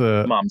say that's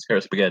a mom's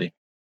hair spaghetti.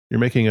 You're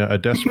making a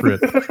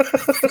desperate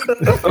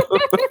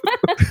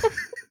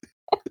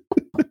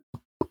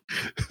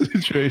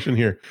situation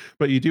here,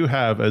 but you do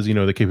have, as you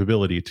know, the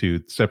capability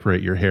to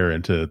separate your hair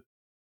into,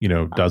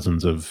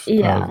 dozens of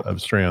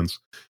strands.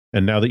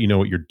 And now that you know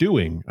what you're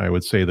doing, I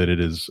would say that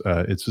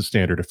it's a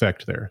standard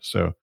effect there.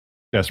 So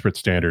desperate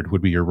standard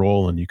would be your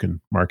roll, and you can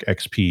mark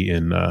XP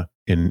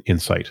in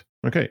insight.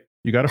 Okay,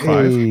 you got a 5.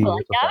 Well,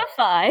 I got a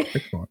 5.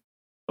 Excellent.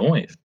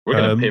 Nice. We're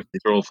gonna pay for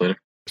these rolls later.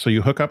 So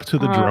you hook up to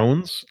the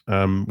drones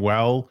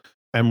while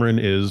Emran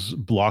is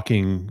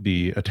blocking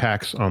the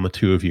attacks on the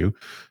two of you.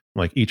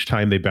 Like each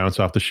time they bounce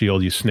off the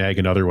shield, you snag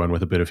another one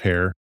with a bit of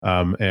hair.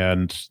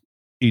 And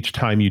each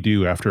time you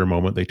do, after a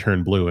moment, they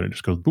turn blue, and it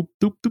just goes boop,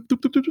 doop, doop, doop,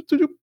 doop, doop, doop,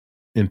 doop,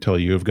 until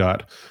you've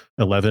got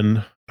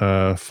 11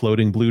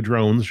 floating blue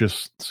drones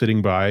just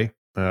sitting by,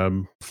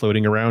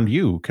 floating around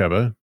you,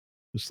 Keva.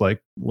 Just like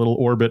a little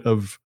orbit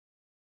of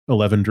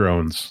 11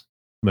 drones.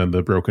 And then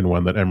the broken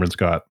one that Emran's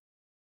got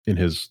in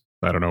his,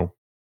 I don't know,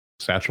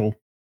 satchel,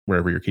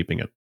 wherever you're keeping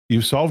it.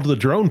 You've solved the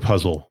drone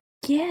puzzle.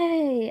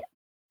 Yay.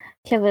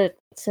 Keva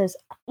says,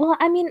 well,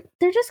 I mean,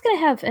 they're just going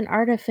to have an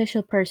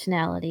artificial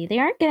personality. They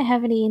aren't going to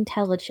have any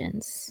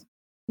intelligence.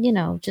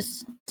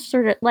 Just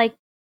sort of like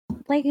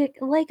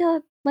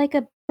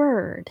a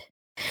bird.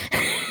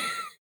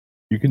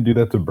 You can do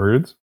that to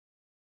birds?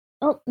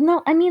 Oh,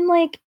 no, I mean,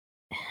 like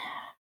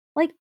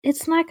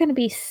it's not going to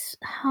be...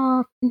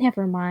 Oh,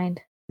 never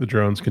mind. The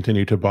drones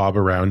continue to bob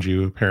around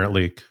you,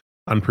 apparently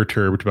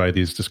unperturbed by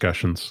these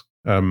discussions.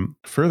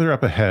 Further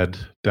up ahead,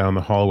 down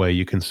the hallway,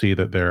 you can see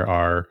that there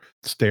are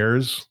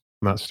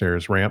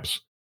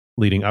ramps,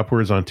 leading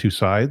upwards on two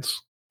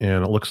sides.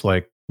 And it looks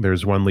like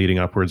there's one leading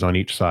upwards on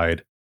each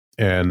side.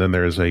 And then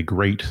there's a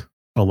grate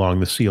along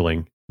the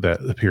ceiling that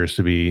appears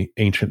to be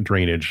ancient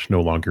drainage no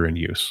longer in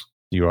use.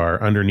 You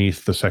are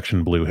underneath the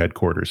Section Blue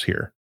headquarters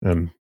here.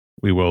 And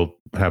we will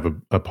have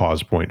a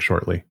pause point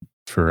shortly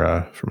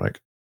for Mike.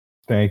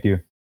 Thank you.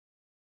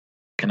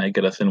 Can I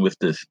get us in with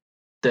this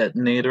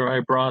detonator I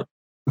brought?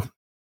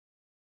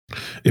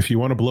 If you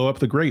want to blow up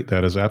the grate,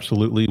 that is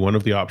absolutely one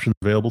of the options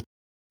available.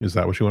 Is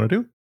that what you want to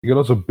do? You could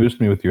also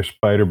boost me with your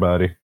spider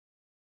body.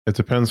 It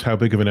depends how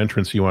big of an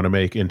entrance you want to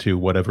make into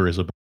whatever is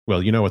above.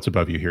 Well, you know what's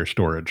above you here,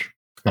 storage.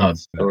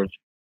 Storage.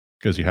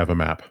 Because you have a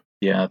map.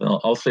 Yeah,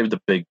 I'll save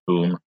the big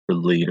boom for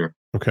later.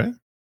 Okay.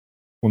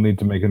 We'll need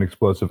to make an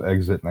explosive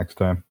exit next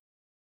time.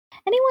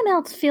 Anyone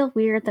else feel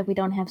weird that we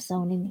don't have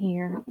zoning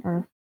here?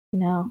 Or,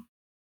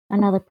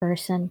 another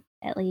person,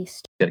 at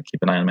least. Gotta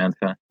keep an eye on Man's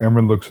Guy.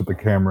 Emran looks at the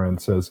camera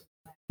and says,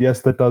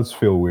 yes, that does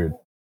feel weird.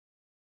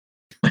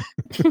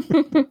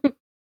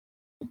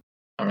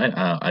 All right,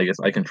 I guess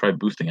I can try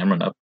boosting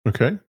Emran up.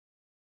 Okay.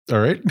 All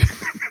right.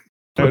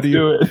 How do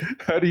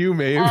you,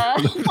 Maeve,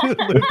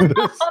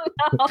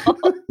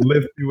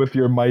 lift me with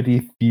your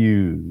mighty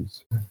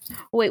fuse?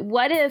 Wait,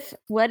 what if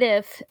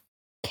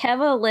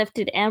Keva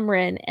lifted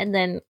Emran and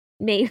then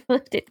Maeve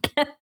lifted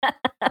Keva?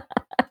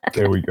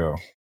 There we go.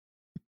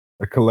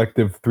 A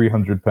collective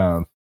 300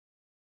 pounds.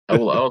 I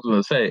was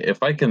going to say,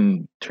 if I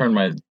can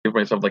give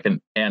myself like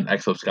an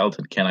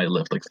exoskeleton, can I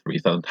lift like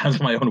 3,000 times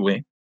my own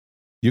weight?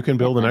 You can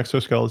build an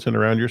exoskeleton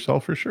around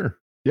yourself for sure.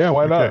 Yeah,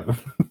 why not?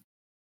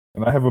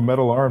 And I have a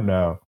metal arm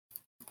now.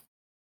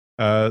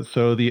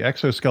 So the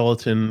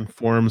exoskeleton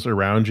forms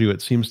around you.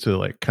 It seems to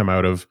like come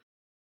out of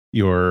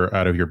your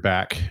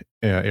back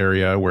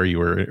area where you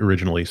were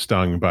originally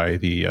stung by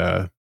the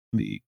oh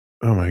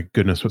my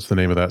goodness, what's the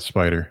name of that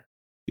spider?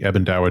 The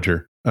Ebon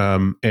Dowager.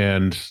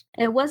 And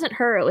it wasn't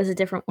her, it was a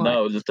different one.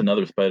 No, it was just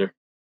another spider.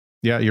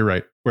 Yeah, you're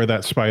right. Where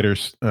that spider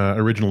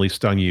originally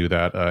stung you,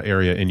 that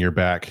area in your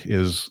back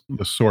is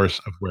the source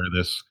of where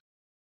this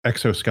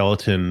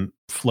exoskeleton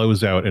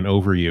flows out and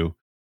over you.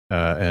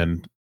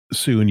 And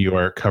soon you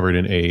are covered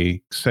in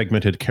a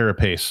segmented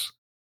carapace.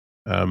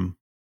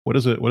 What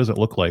does it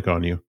look like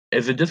on you?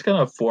 Is it just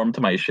gonna form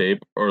to my shape,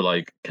 or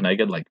like can I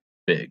get like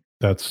big?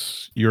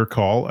 That's your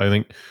call. I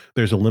think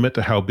there's a limit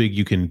to how big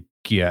you can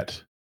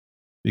get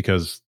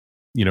because,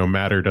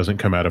 matter doesn't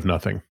come out of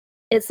nothing.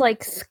 It's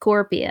like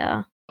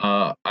Scorpia.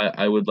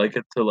 I would like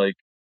it to like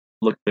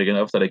look big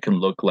enough that it can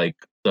look like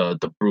the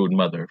brood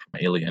mother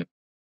from Alien,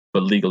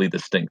 but legally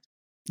distinct.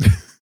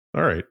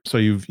 All right. So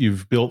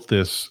you've built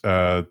this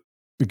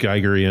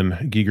Geigerian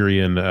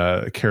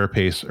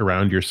carapace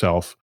around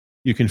yourself.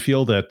 You can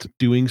feel that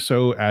doing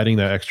so, adding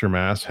that extra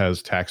mass,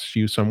 has taxed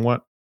you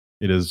somewhat.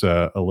 It is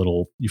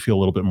you feel a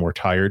little bit more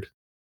tired.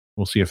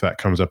 We'll see if that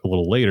comes up a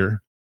little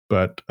later.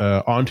 But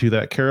onto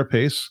that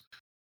carapace,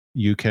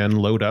 you can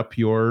load up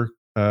your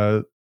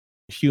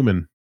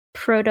human.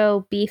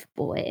 Proto beef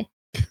boy.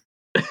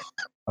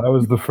 I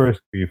was the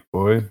first beef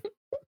boy.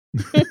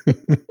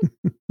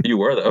 You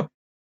were, though.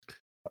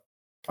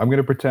 I'm going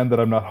to pretend that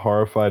I'm not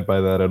horrified by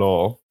that at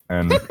all.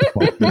 And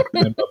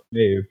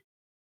Maeve.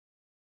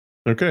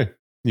 Okay.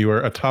 You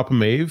are atop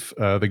Maeve.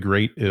 The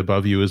grate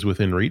above you is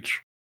within reach.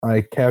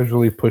 I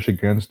casually push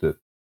against it.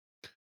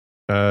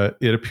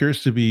 It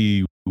appears to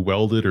be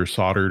welded or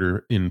soldered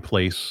or in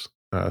place.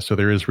 So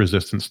there is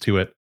resistance to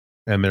it.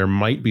 And there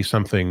might be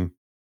something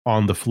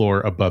on the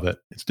floor above it.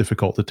 It's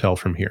difficult to tell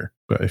from here.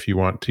 But if you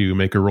want to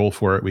make a roll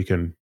for it, we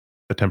can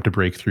attempt to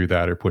break through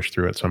that or push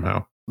through it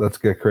somehow. Let's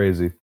get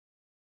crazy.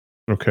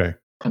 Okay.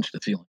 Punch the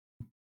ceiling.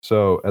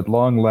 So at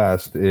long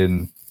last,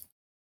 in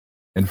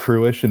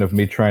fruition of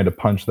me trying to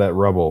punch that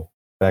rubble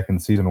back in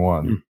season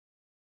 1,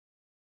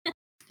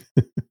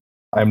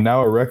 I'm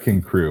now a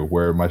wrecking crew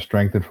where my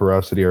strength and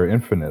ferocity are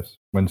infinite.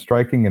 When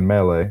striking in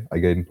melee, I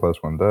gain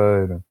 +1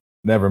 die.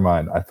 Never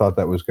mind. I thought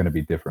that was going to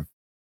be different.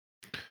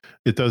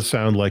 It does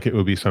sound like it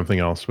would be something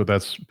else, but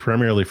that's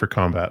primarily for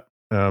combat.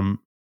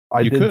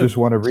 I did just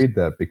want to read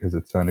that because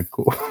it sounded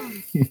cool.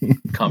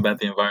 Combat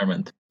the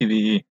environment.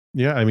 PvE.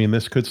 Yeah, I mean,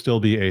 this could still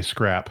be a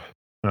scrap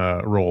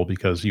roll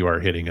because you are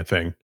hitting a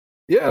thing.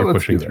 Yeah, You're let's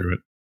pushing do that. through it.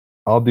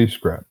 I'll do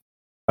scrap.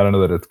 I don't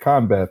know that it's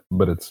combat,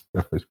 but it's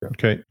definitely scrap.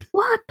 Okay.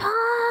 What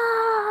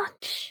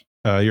punch?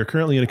 You're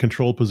currently in a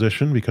controlled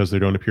position because there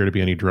don't appear to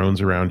be any drones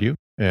around you,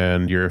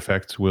 and your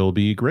effects will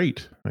be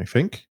great, I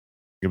think.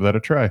 Give that a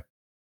try.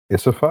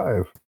 It's a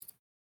 5.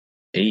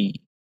 Hey.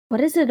 What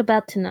is it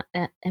about tonight?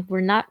 We're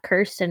not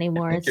cursed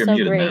anymore. It's You're so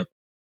muted, great. man.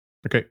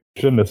 Okay.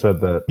 Shouldn't have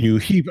said that. You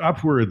heave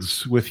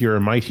upwards with your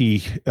mighty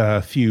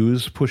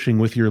thews, pushing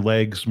with your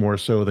legs more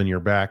so than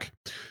your back.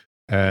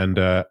 And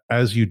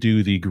as you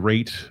do, the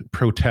great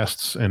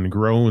protests and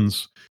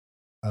groans,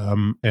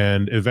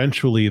 and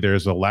eventually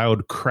there's a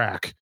loud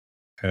crack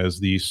as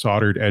the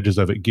soldered edges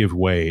of it give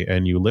way,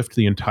 and you lift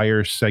the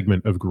entire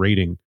segment of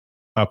grating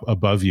up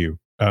above you.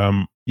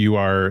 You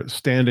are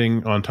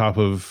standing on top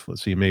of,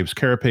 Maeve's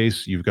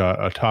carapace. You've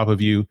got atop of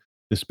you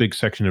this big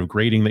section of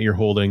grating that you're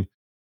holding.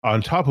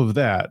 On top of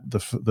that,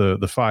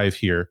 the 5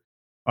 here,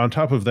 on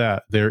top of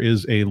that, there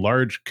is a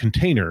large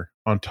container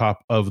on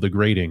top of the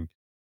grating.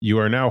 You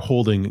are now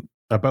holding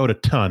about a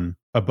ton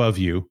above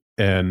you,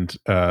 and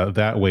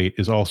that weight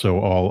is also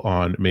all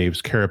on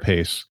Maeve's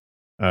carapace.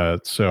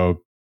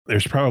 So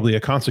there's probably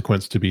a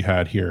consequence to be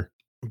had here.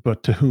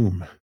 But to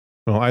whom?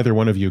 Well, either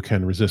one of you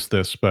can resist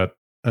this, but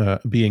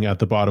being at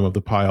the bottom of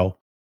the pile,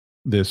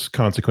 this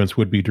consequence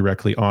would be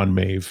directly on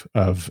Maeve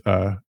of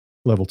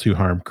level 2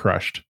 harm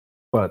crushed.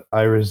 But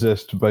I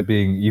resist by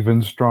being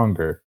even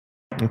stronger.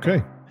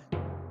 Okay.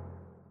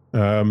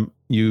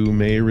 You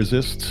may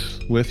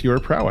resist with your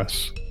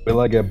prowess. Will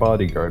I get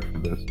bodyguard for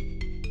this?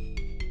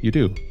 You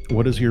do.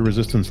 What does your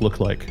resistance look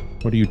like?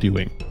 What are you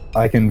doing?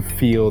 I can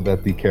feel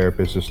that the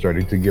carapace is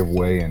starting to give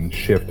way and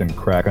shift and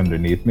crack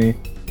underneath me.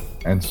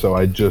 And so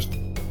I just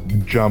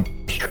jump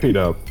straight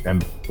up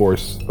and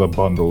force the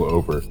bundle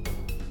over.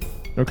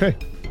 Okay.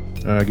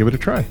 Give it a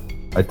try.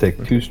 I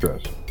take 2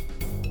 stress.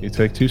 You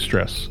take 2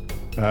 stress.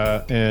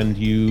 And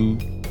you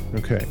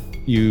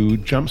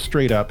jump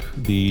straight up.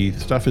 The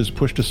stuff is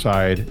pushed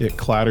aside. It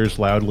clatters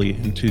loudly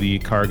into the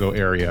cargo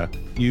area.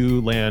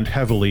 You land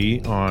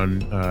heavily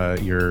on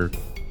your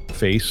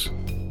face,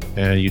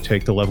 and you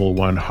take the level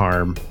 1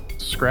 harm.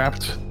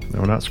 Scrapped?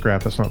 No, not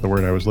scrapped. That's not the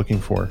word I was looking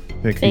for.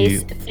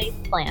 Face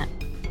plant.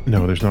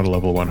 No, there's not a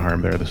level 1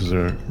 harm there. This is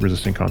a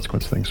resisting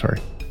consequence thing. Sorry.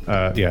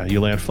 You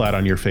land flat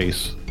on your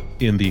face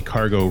in the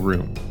cargo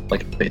room.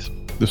 Like a face.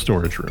 The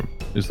storage room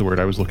is the word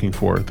I was looking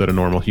for that a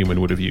normal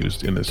human would have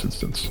used in this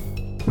instance.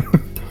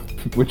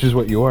 Which is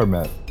what you are,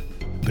 Matt.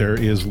 There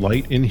is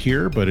light in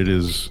here, but it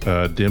is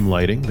dim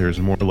lighting. There's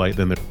more light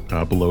than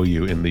below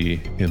you in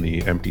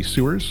the empty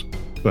sewers.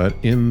 But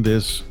in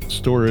this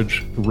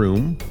storage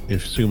room,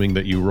 assuming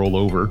that you roll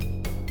over,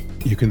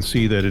 you can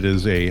see that it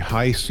is a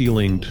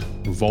high-ceilinged,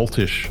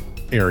 vaultish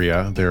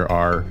area. There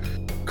are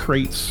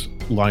crates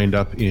lined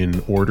up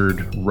in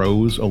ordered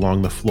rows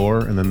along the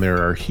floor, and then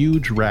there are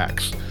huge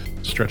racks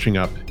stretching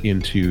up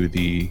into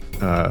the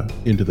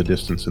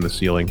distance in the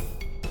ceiling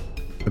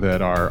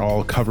that are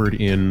all covered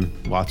in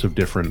lots of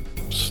different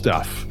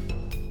stuff.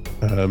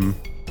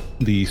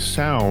 The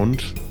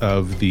sound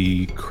of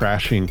the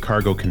crashing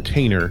cargo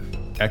container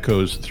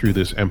echoes through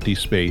this empty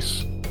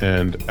space.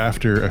 And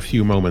after a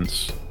few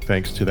moments,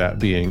 thanks to that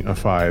being a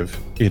 5,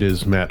 it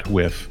is met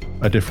with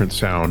a different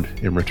sound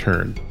in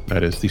return.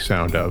 That is the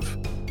sound of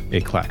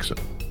a klaxon.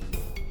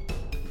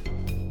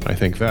 I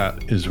think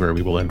that is where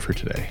we will end for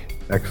today.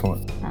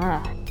 Excellent.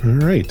 Ah. All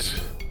right.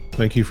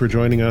 Thank you for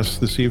joining us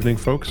this evening,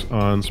 folks,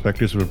 on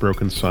Spectres of a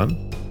Broken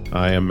Sun.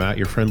 I am Matt,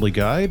 your friendly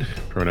guide.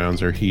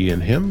 Pronouns are he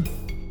and him.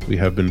 We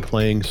have been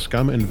playing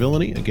Scum and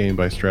Villainy, a game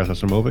by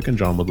Strathos Amovic and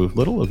John LaBouffe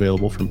Little,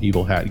 available from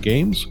Evil Hat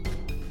Games.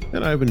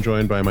 And I've been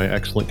joined by my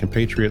excellent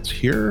compatriots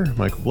here,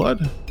 Michael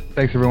Blood.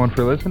 Thanks everyone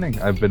for listening.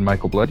 I've been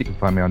Michael Blood. You can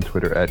find me on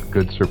Twitter at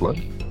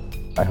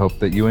GoodSirBlood. I hope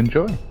that you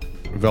enjoy.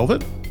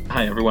 Velvet.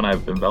 Hi everyone,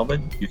 I've been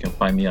Velvet. You can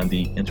find me on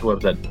the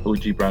interwebs at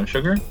OG Brown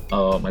Sugar.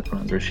 My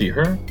pronouns are she,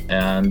 her.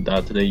 And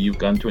today you've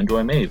gotten to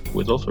enjoy Maeve, who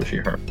is also she,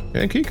 her.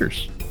 And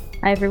Keekers.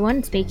 Hi everyone,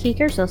 it's me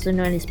Keekers, also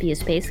known as Be a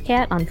Space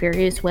Cat on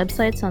various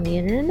websites on the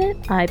internet.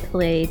 I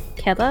played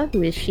Keva,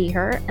 who is she,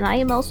 her, and I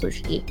am also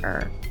she,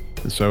 her.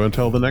 And so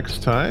until the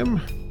next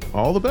time,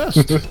 all the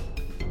best.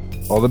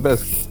 All the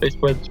best. Space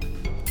Squids.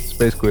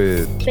 Space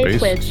Squid. Space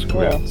Squid.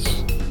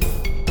 Squids.